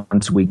out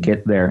once we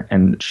get there,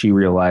 and she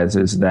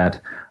realizes that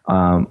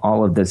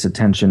all of this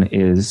attention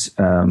is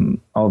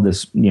all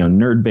this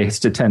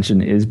nerd-based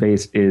attention is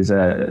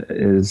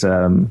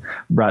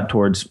brought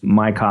towards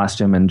my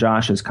costume and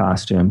Josh's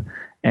costume,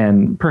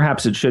 and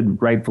perhaps it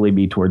should rightfully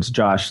be towards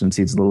Josh since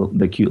he's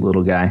the cute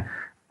little guy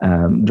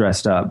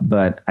dressed up.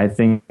 But I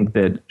think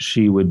that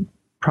she would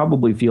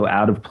probably feel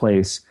out of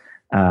place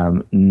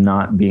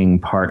not being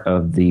part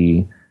of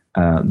the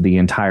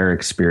entire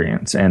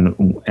experience.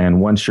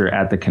 And once you're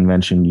at the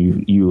convention,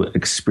 you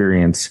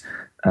experience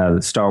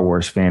Star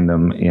Wars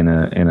fandom in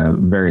a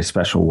very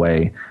special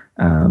way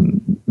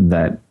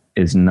that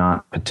is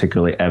not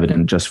particularly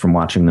evident just from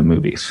watching the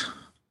movies.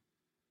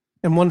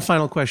 And one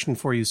final question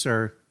for you,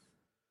 sir.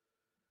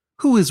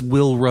 Who is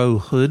Willrow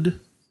Hood?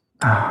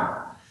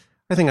 I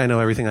think I know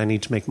everything I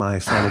need to make my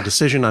final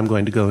decision. I'm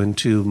going to go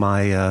into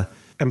my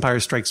Empire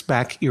Strikes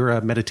Back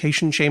era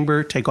meditation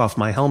chamber, take off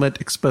my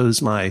helmet,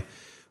 expose my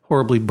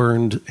horribly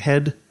burned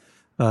head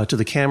to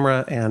the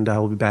camera, and I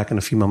will be back in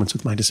a few moments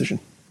with my decision.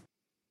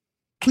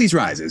 Please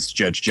rise as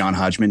Judge John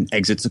Hodgman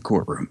exits the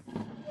courtroom.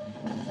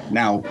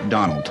 Now,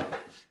 Donald.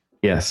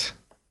 Yes.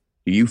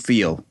 Do you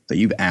feel that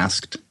you've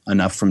asked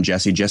enough from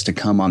Jessie just to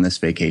come on this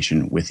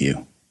vacation with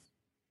you?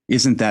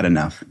 Isn't that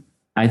enough?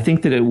 I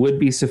think that it would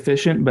be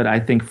sufficient, but I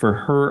think for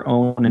her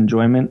own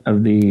enjoyment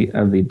of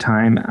the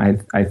time,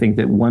 I think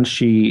that once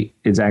she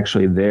is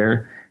actually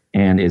there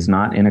and is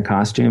not in a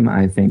costume,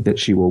 I think that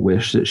she will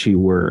wish that she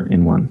were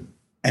in one.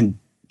 And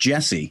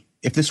Jessie,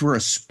 if this were a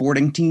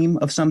sporting team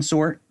of some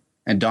sort,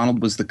 and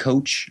Donald was the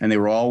coach, and they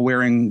were all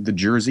wearing the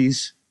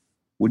jerseys,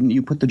 wouldn't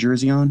you put the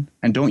jersey on?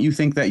 And don't you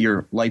think that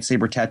your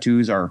lightsaber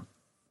tattoos are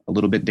a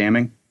little bit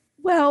damning?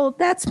 Well,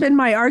 that's been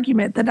my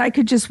argument, that I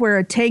could just wear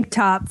a tank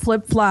top,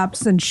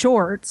 flip-flops, and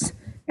shorts,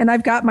 and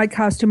I've got my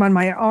costume on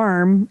my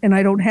arm, and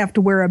I don't have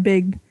to wear a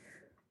big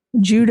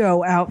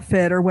judo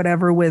outfit or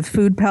whatever with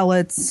food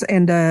pellets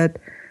and a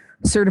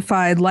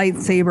certified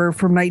lightsaber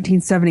from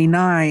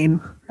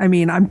 1979. I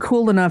mean, I'm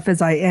cool enough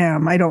as I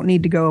am. I don't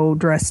need to go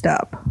dressed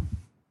up.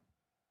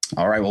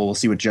 All right, well, we'll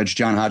see what Judge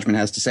John Hodgman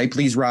has to say.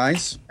 Please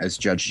rise as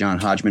Judge John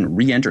Hodgman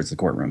re-enters the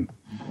courtroom.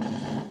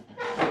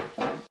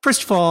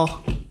 First of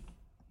all,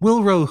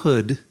 Willrow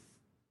Hood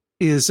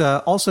is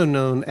also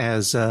known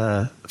as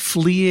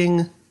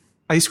Fleeing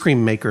Ice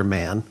Cream Maker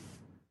Man.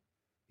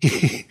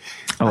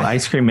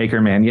 Ice Cream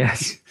Maker Man,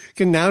 yes.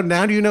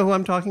 Now do you know who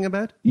I'm talking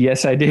about?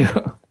 Yes, I do.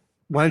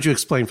 Why don't you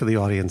explain for the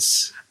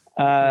audience?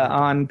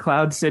 On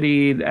Cloud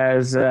City,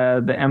 as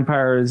the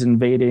Empire is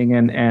invading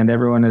and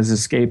everyone is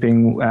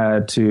escaping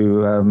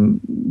to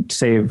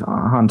save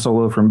Han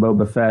Solo from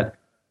Boba Fett,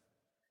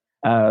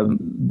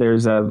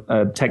 there's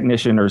a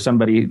technician or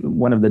somebody,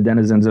 one of the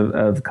denizens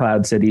of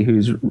Cloud City,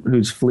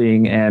 who's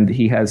fleeing, and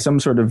he has some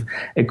sort of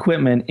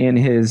equipment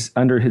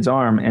under his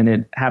arm, and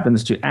it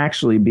happens to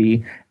actually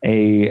be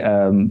a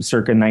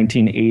circa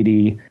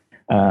 1980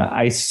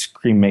 ice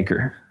cream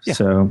maker. Yeah.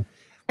 So.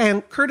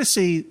 And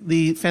courtesy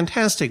the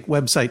fantastic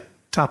website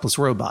Topless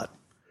Robot,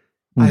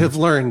 I have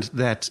learned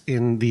that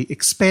in the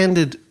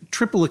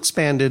triple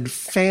expanded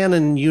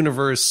fanon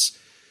universe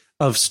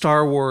of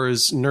Star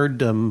Wars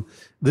nerddom,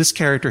 this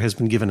character has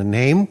been given a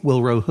name,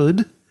 Willrow Hood.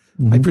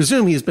 Mm-hmm. I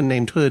presume he's been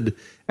named Hood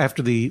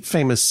after the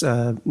famous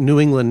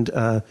New England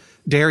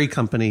dairy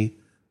company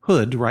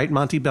Hood, right,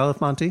 Monty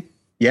Belafonte?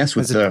 Yes,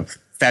 with the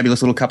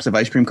fabulous little cups of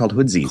ice cream called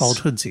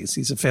Hoodsies.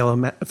 He's a fellow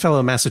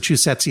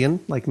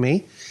Massachusettsian like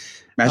me.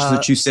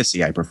 Massachusetts,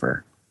 I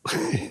prefer.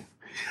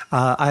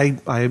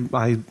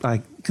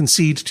 I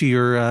concede to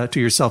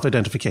your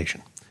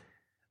self-identification.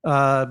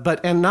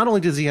 And not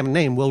only does he have a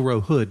name,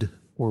 Willrow Hood,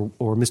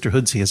 or Mr.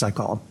 Hoodsey, as I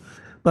call him,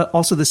 but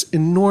also this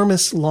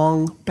enormous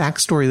long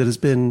backstory that has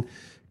been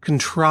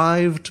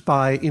contrived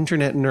by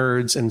internet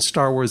nerds and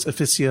Star Wars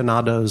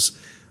aficionados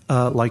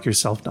like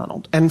yourself,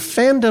 Donald. And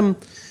fandom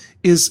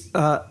is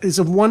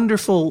a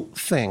wonderful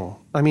thing.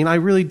 I mean, I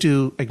really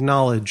do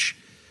acknowledge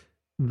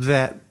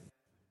that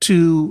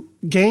to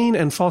gain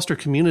and foster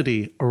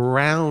community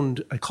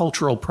around a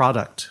cultural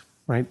product,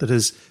 right, that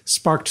has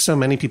sparked so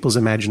many people's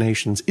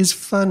imaginations is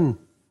fun.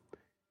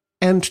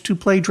 And to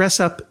play dress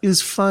up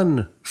is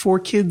fun for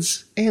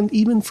kids and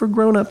even for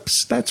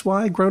grown-ups. That's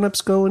why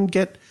grown-ups go and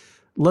get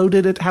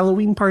loaded at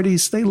Halloween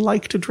parties. They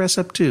like to dress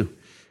up too.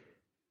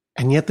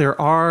 And yet there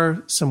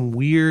are some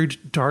weird,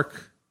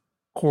 dark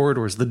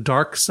corridors, the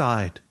dark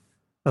side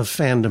of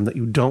fandom that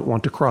you don't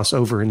want to cross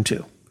over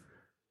into,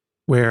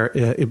 where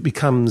it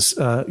becomes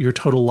your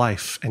total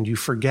life, and you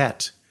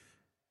forget,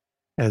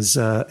 as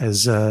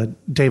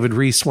David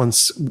Rees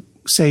once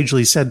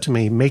sagely said to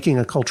me, making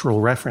a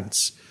cultural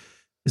reference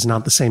is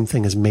not the same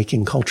thing as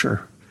making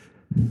culture.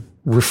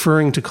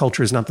 Referring to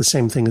culture is not the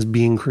same thing as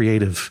being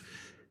creative.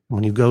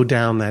 When you go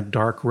down that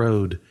dark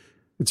road,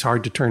 it's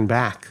hard to turn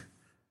back.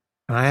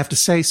 And I have to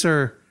say,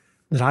 sir,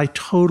 that I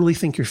totally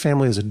think your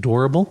family is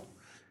adorable,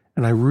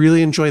 and I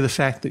really enjoy the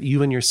fact that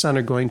you and your son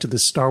are going to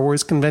this Star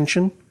Wars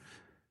convention.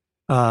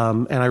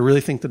 And I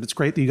really think that it's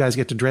great that you guys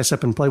get to dress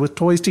up and play with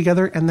toys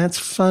together, and that's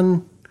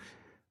fun.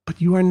 But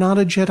you are not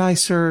a Jedi,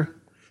 sir.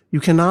 You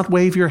cannot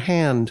wave your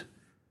hand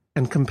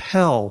and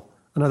compel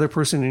another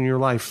person in your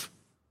life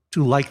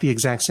to like the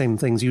exact same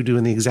things you do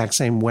in the exact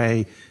same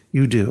way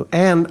you do.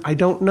 And I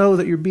don't know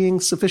that you're being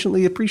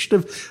sufficiently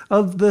appreciative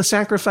of the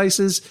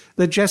sacrifices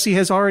that Jessie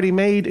has already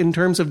made in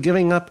terms of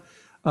giving up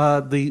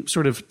the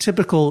sort of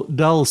typical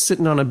dull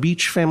sitting on a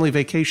beach family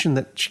vacation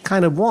that she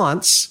kind of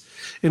wants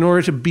in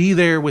order to be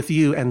there with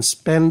you and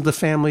spend the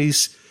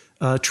family's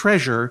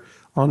treasure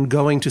on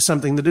going to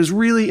something that is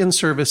really in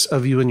service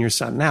of you and your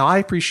son. Now, I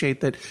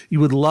appreciate that you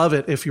would love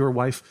it if your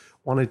wife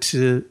wanted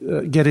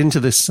to get into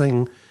this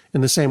thing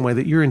in the same way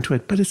that you're into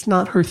it, but it's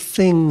not her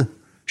thing.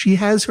 She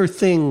has her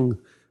thing.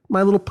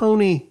 My Little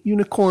Pony,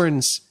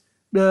 unicorns,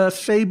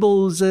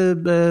 fables, video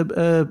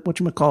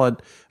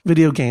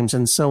games,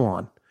 and so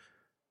on.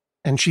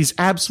 And she's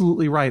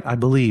absolutely right, I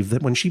believe,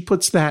 that when she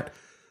puts that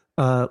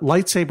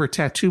lightsaber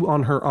tattoo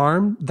on her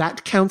arm,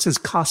 that counts as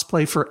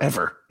cosplay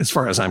forever, as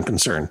far as I'm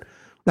concerned.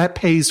 That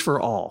pays for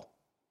all.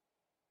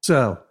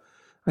 So,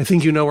 I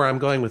think you know where I'm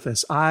going with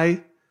this.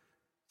 I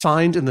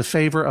find in the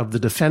favor of the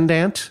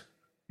defendant,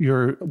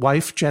 your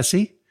wife,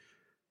 Jessie,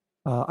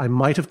 I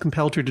might have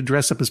compelled her to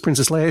dress up as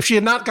Princess Leia if she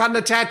had not gotten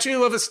a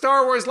tattoo of a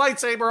Star Wars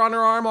lightsaber on her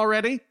arm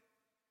already.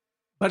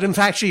 But in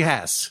fact, she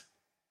has.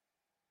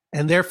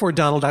 And therefore,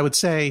 Donald, I would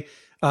say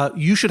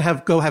you should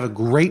go have a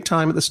great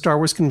time at the Star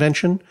Wars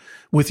convention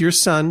with your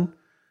son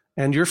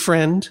and your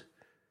friend.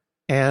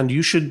 And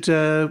you should,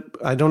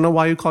 I don't know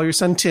why you call your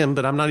son Tim,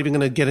 but I'm not even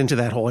going to get into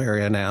that whole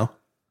area now.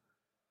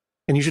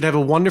 And you should have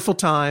a wonderful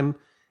time.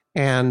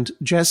 And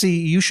Jessie,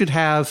 you should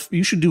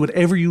do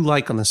whatever you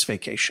like on this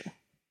vacation.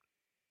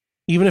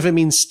 Even if it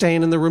means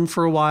staying in the room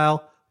for a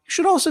while, you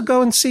should also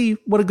go and see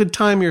what a good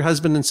time your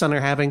husband and son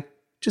are having.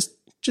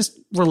 Just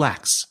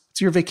relax.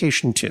 It's your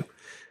vacation too.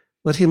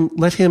 Let him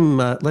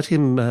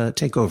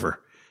take over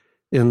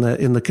in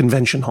the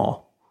convention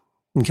hall.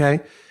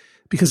 Okay.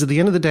 Because at the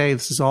end of the day,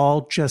 this is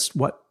all just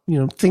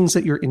things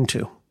that you're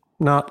into,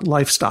 not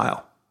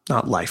lifestyle,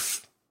 not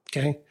life.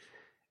 Okay.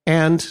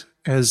 And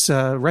as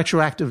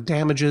retroactive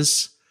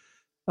damages,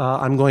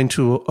 I'm going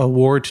to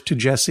award to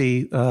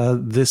Jesse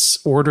this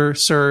order,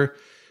 sir,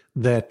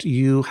 that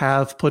you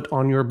have put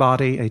on your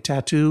body a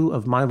tattoo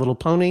of My Little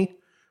Pony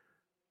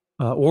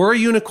or a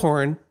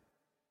unicorn.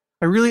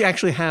 I really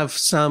actually have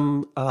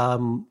some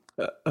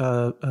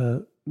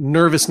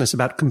nervousness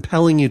about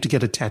compelling you to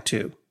get a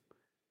tattoo.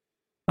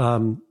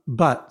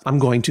 But I'm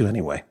going to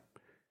anyway.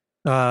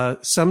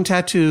 Some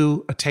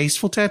tattoo, a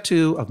tasteful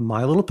tattoo of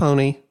My Little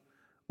Pony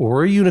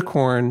or a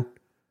unicorn.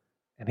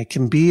 And it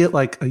can be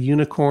like a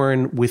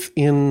unicorn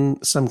within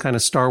some kind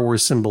of Star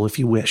Wars symbol if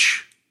you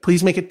wish.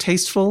 Please make it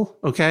tasteful,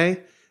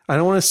 okay? I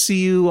don't want to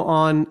see you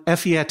on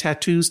Effie at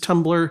Tattoos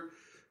Tumblr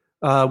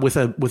with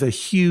a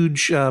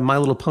huge My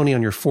Little Pony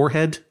on your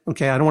forehead,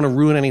 okay? I don't want to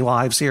ruin any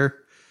lives here.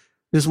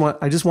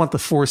 I just want the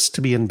Force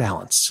to be in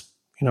balance.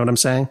 You know what I'm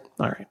saying?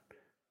 All right.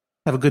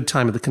 Have a good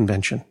time at the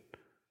convention.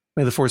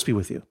 May the Force be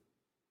with you.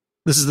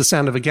 This is the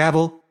sound of a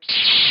gavel.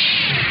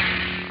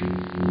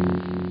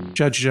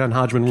 Judge John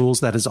Hodgman rules,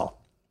 that is all.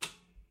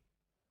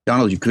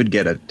 Donald, you could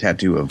get a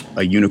tattoo of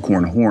a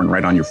unicorn horn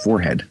right on your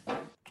forehead.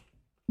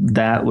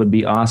 That would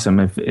be awesome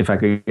if I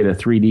could get a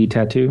 3D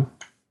tattoo.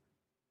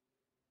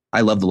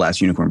 I love The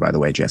Last Unicorn, by the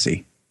way,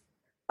 Jesse.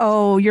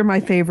 Oh, you're my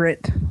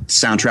favorite.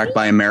 Soundtrack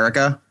by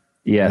America?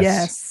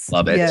 Yes.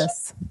 Love it.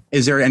 Yes.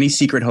 Is there any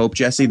secret hope,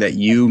 Jesse, that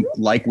you,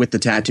 like with the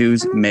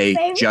tattoos,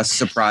 may just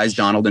surprise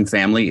Donald and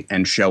family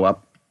and show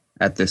up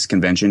at this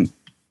convention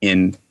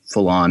in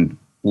full-on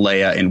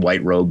Leia in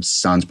white robes,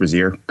 sans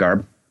brassiere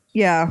garb?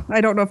 Yeah,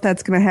 I don't know if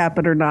that's going to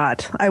happen or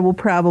not. I will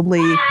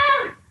probably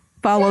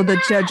follow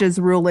the judge's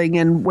ruling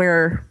and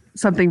wear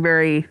something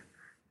very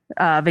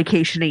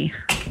vacation-y.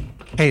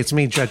 Hey, it's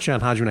me, Judge John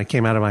Hodgman. I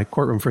came out of my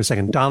courtroom for a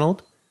second.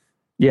 Donald?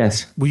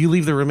 Yes. Will you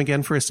leave the room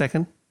again for a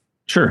second?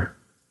 Sure.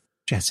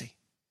 Jesse,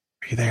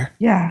 are you there?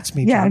 Yeah. It's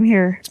me, I'm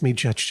here. It's me,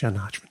 Judge John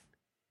Hodgman.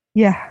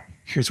 Yeah.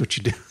 Here's what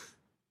you do.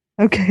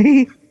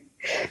 Okay.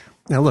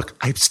 Now, look,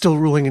 I'm still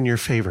ruling in your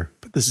favor,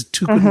 but this is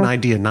too good an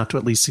idea not to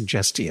at least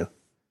suggest to you.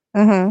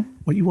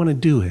 What you want to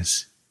do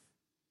is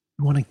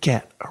you want to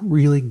get a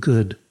really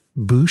good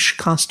Boushh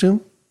costume.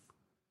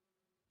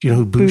 Do you know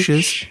who Boushh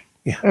is?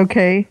 Yeah.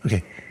 Okay.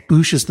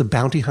 Boushh is the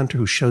bounty hunter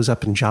who shows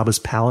up in Jabba's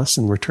palace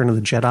in Return of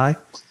the Jedi.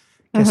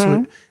 Guess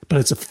what? But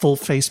it's a full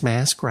face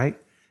mask, right?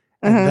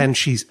 And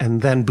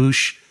then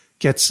Boushh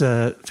gets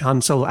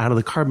Han Solo out of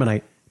the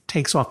carbonite,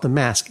 takes off the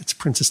mask. It's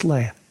Princess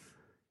Leia.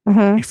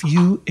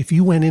 If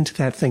you went into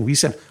that thing, you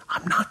said,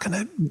 I'm not going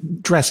to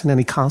dress in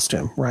any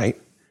costume, right?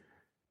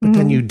 But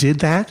then you did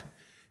that,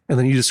 and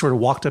then you just sort of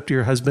walked up to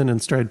your husband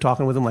and started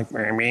talking with him like,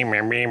 me,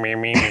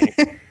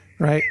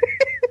 right?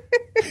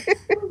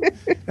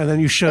 And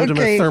then you showed him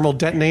a thermal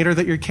detonator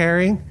that you're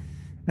carrying,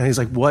 and he's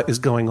like, what is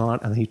going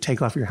on? And then you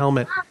take off your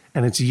helmet,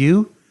 and it's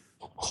you.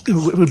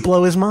 It would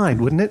blow his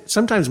mind, wouldn't it?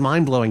 Sometimes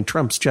mind-blowing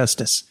trumps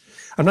justice.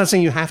 I'm not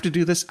saying you have to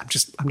do this. I'm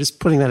just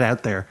putting that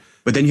out there.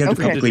 But then you have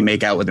to publicly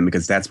make out with him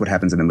because that's what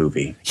happens in the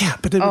movie. Yeah,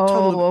 but it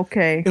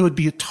would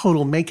be a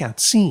total makeout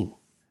scene.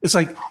 It's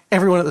like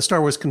everyone at the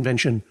Star Wars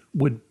convention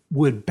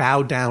would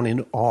bow down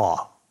in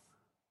awe.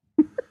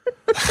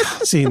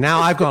 See,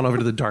 now I've gone over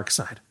to the dark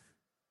side.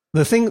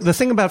 The thing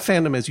about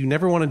fandom is you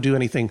never want to do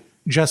anything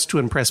just to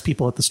impress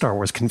people at the Star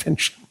Wars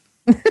convention.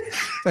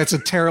 That's a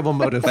terrible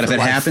motive. But if it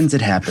happens,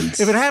 it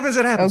happens. If it happens,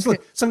 it happens. Okay.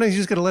 Look, sometimes you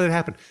just got to let it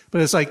happen.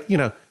 But it's like,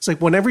 it's like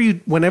whenever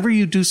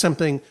you do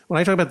something, when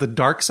I talk about the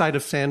dark side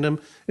of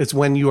fandom, it's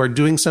when you are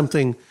doing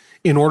something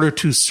in order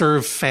to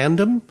serve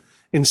fandom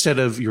instead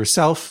of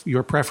yourself,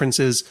 your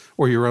preferences,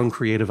 or your own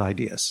creative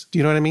ideas. Do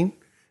you know what I mean?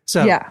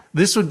 So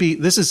this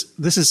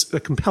is a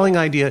compelling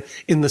idea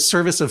in the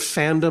service of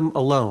fandom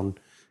alone.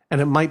 And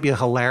it might be a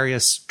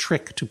hilarious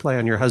trick to play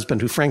on your husband,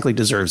 who frankly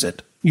deserves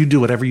it. You do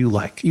whatever you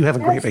like. You have a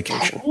great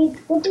vacation.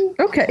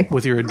 Okay.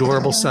 With your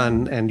adorable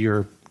son and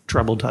your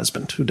troubled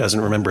husband, who doesn't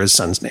remember his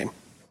son's name.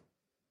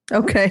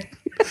 Okay.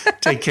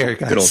 Take care,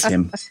 guys. Good old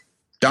Tim.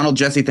 Donald,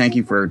 Jesse, thank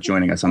you for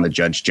joining us on the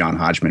Judge John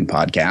Hodgman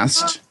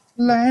podcast.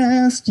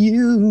 Last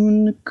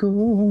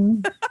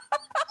unicorn.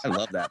 I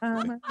love that.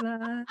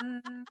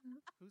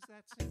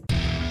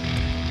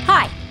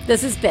 Hi,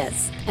 this is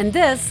Biz, and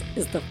this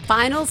is the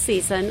final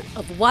season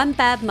of One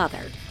Bad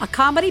Mother, a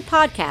comedy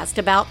podcast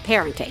about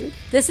parenting.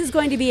 This is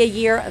going to be a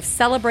year of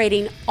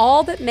celebrating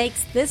all that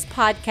makes this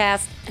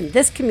podcast and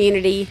this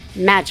community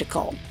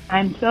magical.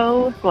 I'm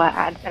so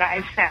glad that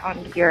I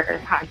found your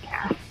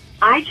podcast.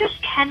 I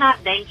just cannot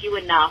thank you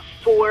enough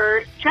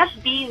for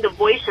just being the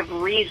voice of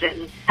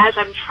reason as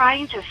I'm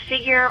trying to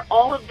figure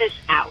all of this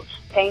out.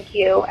 Thank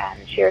you,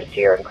 and cheers to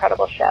your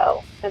incredible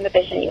show and the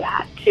vision you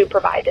had to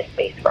provide this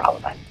space for all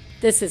of us.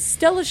 This is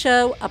still a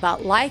show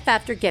about life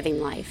after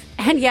giving life.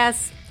 And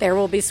yes, there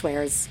will be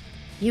swears.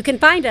 You can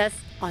find us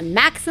on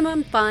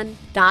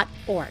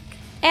MaximumFun.org.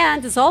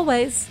 And as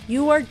always,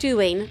 you are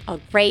doing a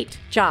great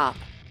job.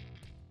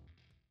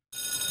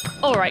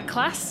 All right,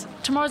 class.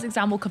 Tomorrow's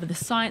exam will cover the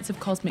science of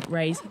cosmic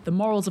rays, the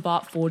morals of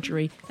art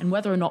forgery, and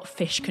whether or not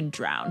fish can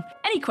drown.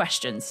 Any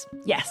questions?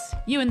 Yes,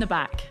 you in the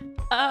back.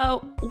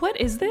 What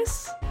is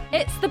this?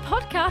 It's the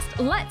podcast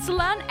Let's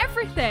Learn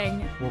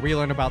Everything, where we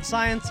learn about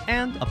science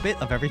and a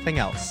bit of everything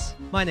else.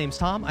 My name's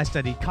Tom. I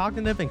study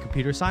cognitive and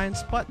computer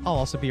science, but I'll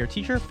also be your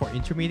teacher for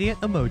intermediate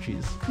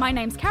emojis. My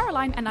name's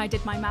Caroline, and I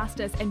did my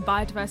master's in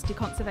biodiversity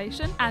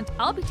conservation, and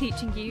I'll be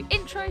teaching you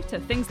intro to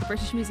things the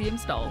British Museum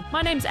stole.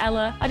 My name's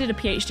Ella. I did a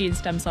PhD in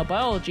stem cell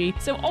biology,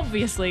 so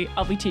obviously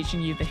I'll be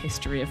teaching you the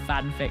history of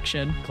fan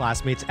fiction.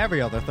 Class meets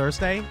every other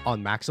Thursday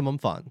on Maximum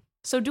Fun.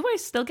 So do I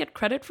still get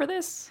credit for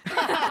this?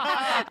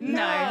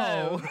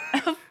 No.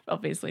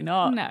 Obviously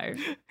not. No.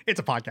 It's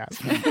a podcast.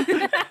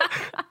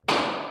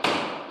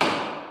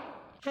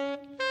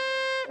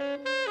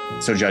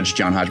 So, Judge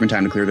John Hodgman,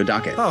 time to clear the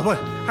docket. Oh, what?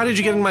 How did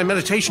you get in my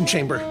meditation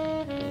chamber?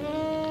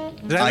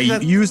 I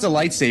used a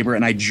lightsaber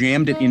and I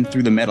jammed it in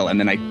through the metal,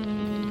 and then I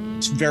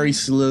very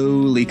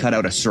slowly cut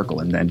out a circle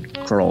and then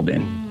crawled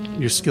in.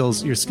 Your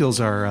skills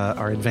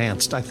are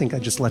advanced. I think I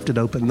just left it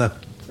open, though.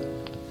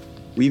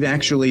 We've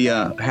actually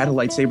had a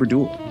lightsaber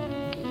duel.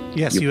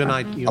 Yes, you and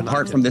I.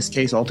 Apart from this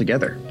case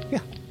altogether. Yeah.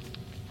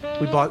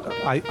 We bought.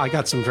 I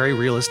got some very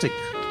realistic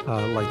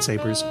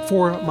lightsabers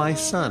for my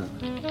son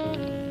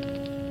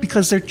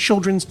because they're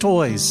children's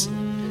toys.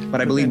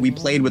 But I believe we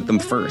played with them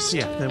first.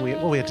 Yeah. Then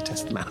we had to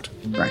test them out.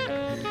 Right.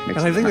 And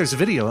I think there's a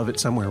video of it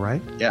somewhere,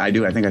 right? Yeah, I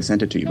do. I think I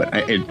sent it to you, but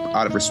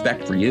out of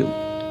respect for you,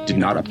 did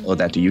not upload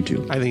that to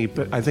YouTube.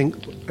 I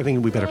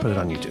think we better put it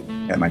on YouTube.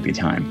 That might be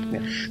time.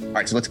 Yeah. All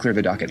right, so let's clear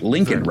the docket.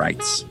 Lincoln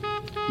writes,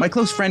 my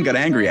close friend got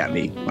angry at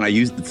me when I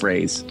used the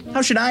phrase,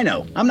 how should I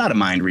know? I'm not a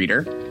mind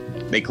reader.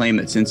 They claim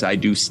that since I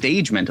do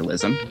stage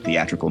mentalism,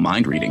 theatrical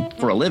mind reading,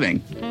 for a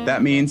living,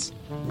 that means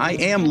I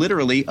am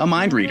literally a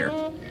mind reader.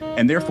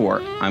 And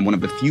therefore, I'm one of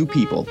the few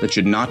people that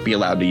should not be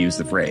allowed to use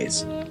the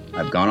phrase.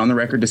 I've gone on the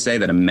record to say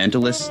that a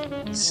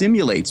mentalist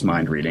simulates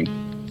mind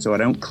reading, so I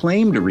don't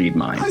claim to read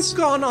minds. I've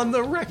gone on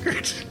the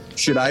record.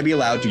 Should I be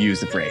allowed to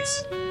use the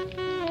phrase?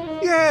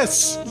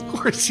 Yes, of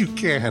course you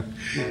can.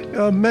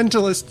 A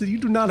mentalist, you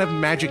do not have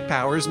magic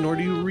powers, nor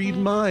do you read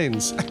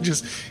minds.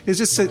 It's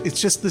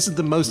just this is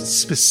the most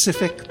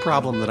specific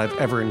problem that I've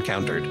ever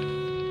encountered.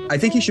 I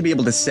think he should be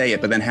able to say it,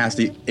 but then has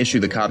to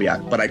issue the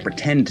caveat, but I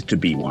pretend to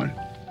be one.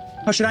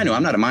 How should I know?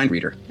 I'm not a mind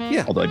reader.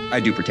 Yeah. Although I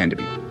do pretend to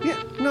be. Yeah,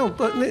 no,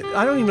 but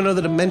I don't even know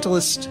that a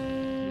mentalist...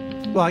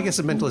 Well, I guess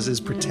a mentalist is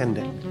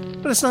pretending.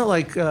 But it's not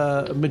like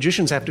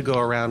magicians have to go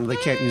around, they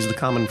can't use the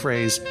common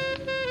phrase,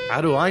 how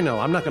do I know?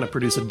 I'm not going to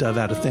produce a dove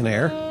out of thin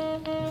air.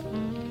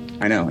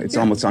 I know, it's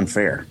almost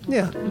unfair.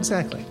 Yeah,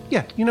 exactly.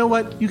 Yeah, you know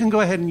what? You can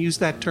go ahead and use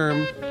that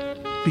term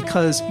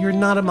because you're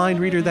not a mind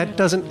reader. That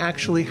doesn't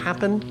actually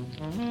happen.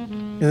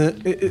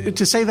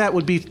 To say that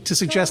would be to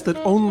suggest that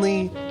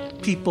only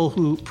people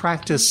who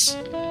practice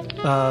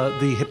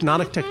the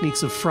hypnotic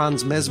techniques of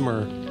Franz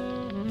Mesmer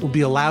will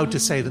be allowed to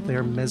say that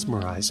they're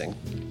mesmerizing.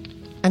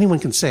 Anyone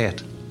can say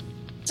it.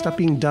 Stop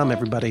being dumb,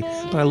 everybody.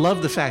 But I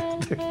love the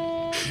fact that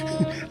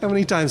how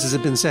many times has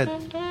it been said,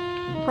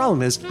 the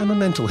problem is, I'm a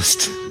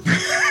mentalist.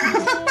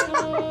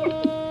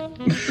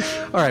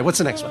 All right, what's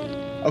the next one?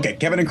 Okay,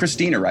 Kevin and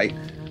Christina, right?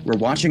 We're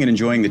watching and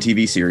enjoying the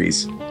TV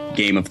series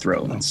Game of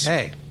Thrones.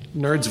 Hey,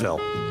 Nerdsville.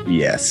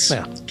 Yes.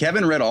 Yeah.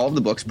 Kevin read all of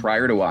the books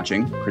prior to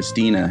watching.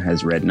 Christina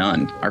has read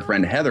none. Our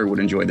friend Heather would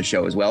enjoy the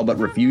show as well, but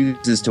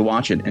refuses to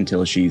watch it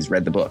until she's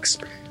read the books.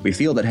 We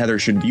feel that Heather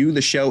should view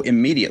the show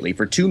immediately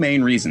for two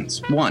main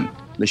reasons. One,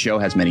 the show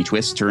has many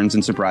twists, turns,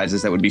 and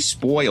surprises that would be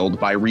spoiled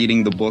by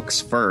reading the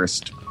books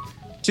first.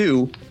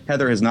 Two,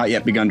 Heather has not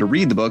yet begun to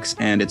read the books,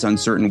 and it's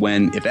uncertain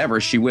when, if ever,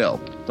 she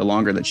will. The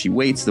longer that she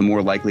waits, the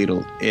more likely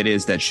it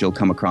is that she'll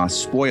come across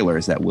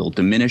spoilers that will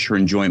diminish her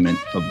enjoyment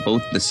of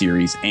both the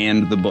series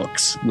and the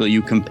books. Will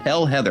you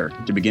compel Heather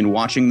to begin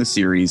watching the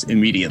series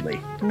immediately?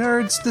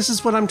 Nerds, this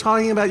is what I'm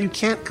talking about. You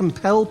can't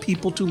compel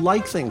people to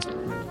like things.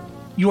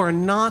 You are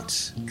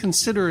not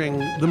considering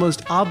the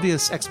most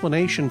obvious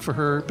explanation for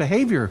her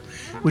behavior,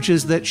 which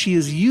is that she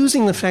is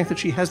using the fact that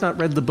she has not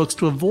read the books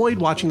to avoid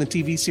watching the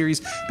TV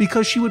series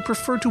because she would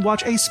prefer to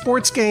watch a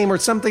sports game or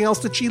something else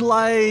that she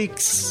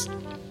likes.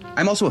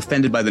 I'm also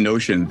offended by the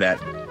notion that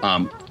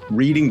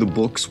reading the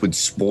books would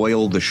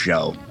spoil the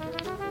show.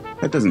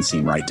 That doesn't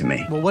seem right to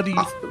me. Well, what do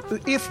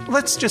you...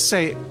 let's just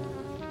say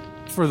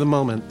for the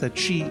moment that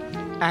she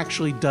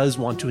actually does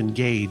want to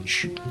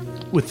engage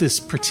with this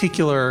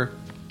particular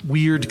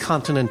weird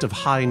continent of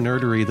high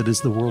nerdery that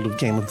is the world of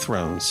Game of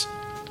Thrones.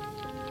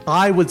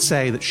 I would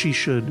say that she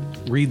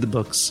should read the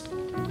books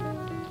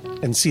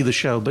and see the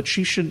show, but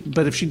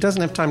if she doesn't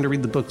have time to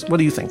read the books, what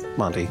do you think,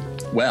 Monty?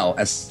 Well,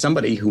 as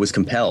somebody who was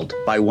compelled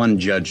by one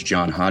Judge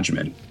John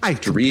Hodgman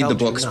to read the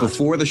books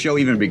before the show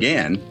even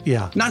began,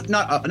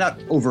 not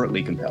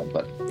overtly compelled,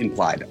 but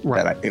implied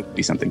that it would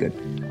be something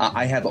good.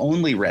 I have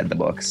only read the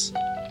books,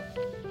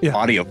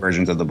 audio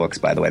versions of the books,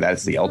 by the way. That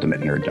is the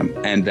ultimate nerddom,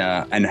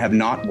 and have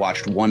not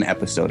watched one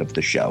episode of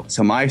the show.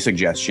 So my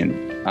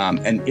suggestion,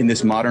 and in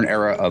this modern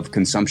era of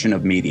consumption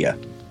of media,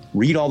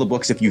 read all the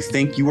books. If you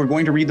think you are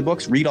going to read the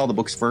books, read all the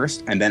books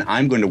first, and then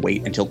I'm going to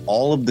wait until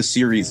all of the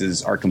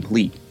series are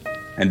complete.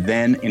 And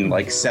then in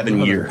like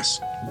 7 years,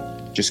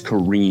 just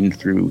careen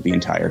through the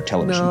entire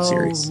television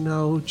series.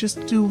 No,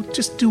 just do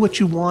what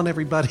you want,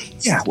 everybody.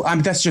 Yeah, well,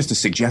 that's just a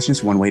suggestion.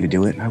 It's one way to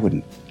do it. I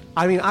wouldn't.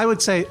 I mean, I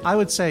would say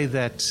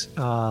that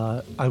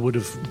I would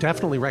have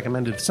definitely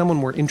recommended, if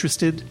someone were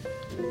interested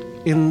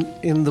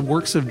in the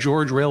works of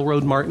George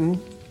Railroad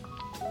Martin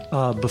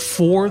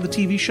before the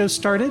TV show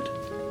started,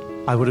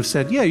 I would have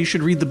said, yeah, you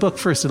should read the book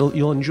first.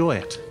 You'll enjoy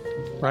it,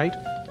 right?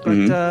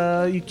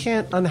 But you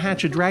can't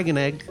unhatch a dragon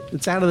egg.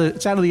 It's out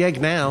of the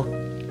egg now.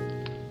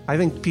 I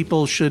think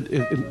people should.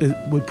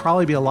 It would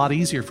probably be a lot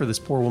easier for this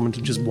poor woman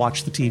to just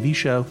watch the TV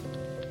show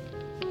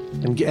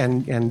and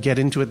get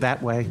into it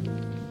that way.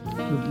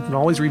 You can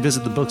always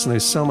revisit the books, and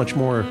there's so much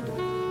more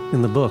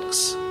in the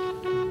books.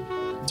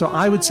 So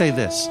I would say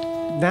this: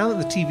 now that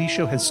the TV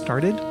show has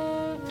started,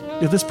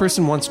 if this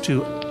person wants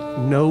to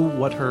know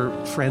what her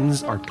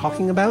friends are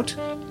talking about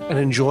and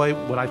enjoy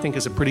what I think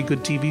is a pretty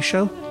good TV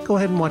show, go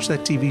ahead and watch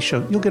that TV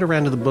show. You'll get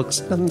around to the books.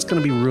 Nothing's going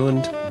to be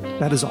ruined.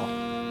 That is all.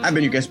 I've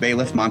been your guest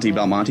bailiff, Monty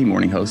Belmonte,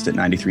 morning host at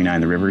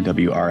 93.9 The River,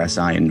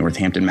 WRSI in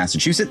Northampton,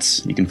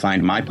 Massachusetts. You can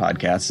find my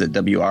podcasts at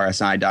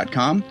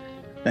WRSI.com.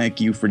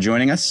 Thank you for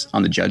joining us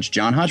on the Judge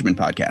John Hodgman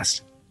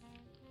Podcast.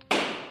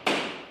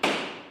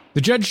 The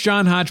Judge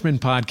John Hodgman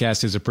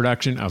Podcast is a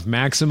production of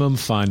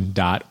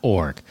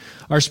MaximumFun.org.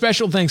 Our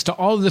special thanks to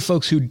all of the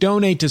folks who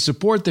donate to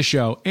support the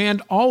show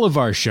and all of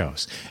our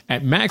shows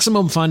at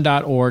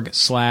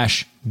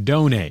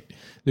MaximumFun.org/donate.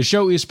 The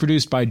show is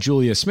produced by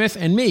Julia Smith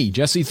and me,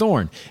 Jesse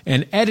Thorne,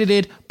 and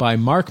edited by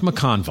Mark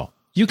McConville.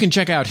 You can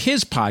check out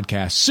his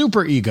podcast,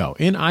 Super Ego,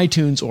 in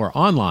iTunes or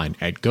online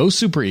at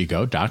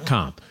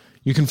GoSuperEgo.com.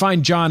 You can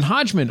find John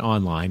Hodgman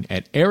online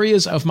at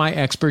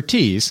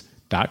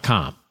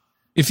areasofmyexpertise.com.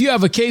 If you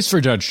have a case for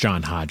Judge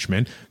John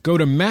Hodgman, go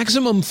to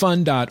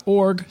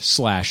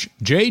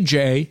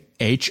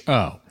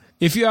MaximumFun.org/JJHO.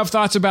 If you have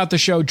thoughts about the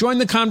show, join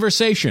the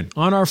conversation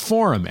on our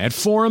forum at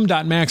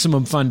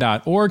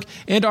forum.MaximumFun.org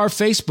and our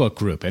Facebook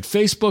group at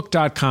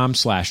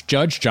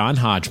Facebook.com/Judge John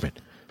Hodgman.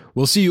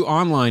 We'll see you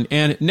online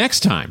and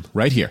next time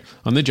right here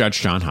on the Judge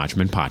John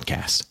Hodgman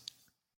Podcast.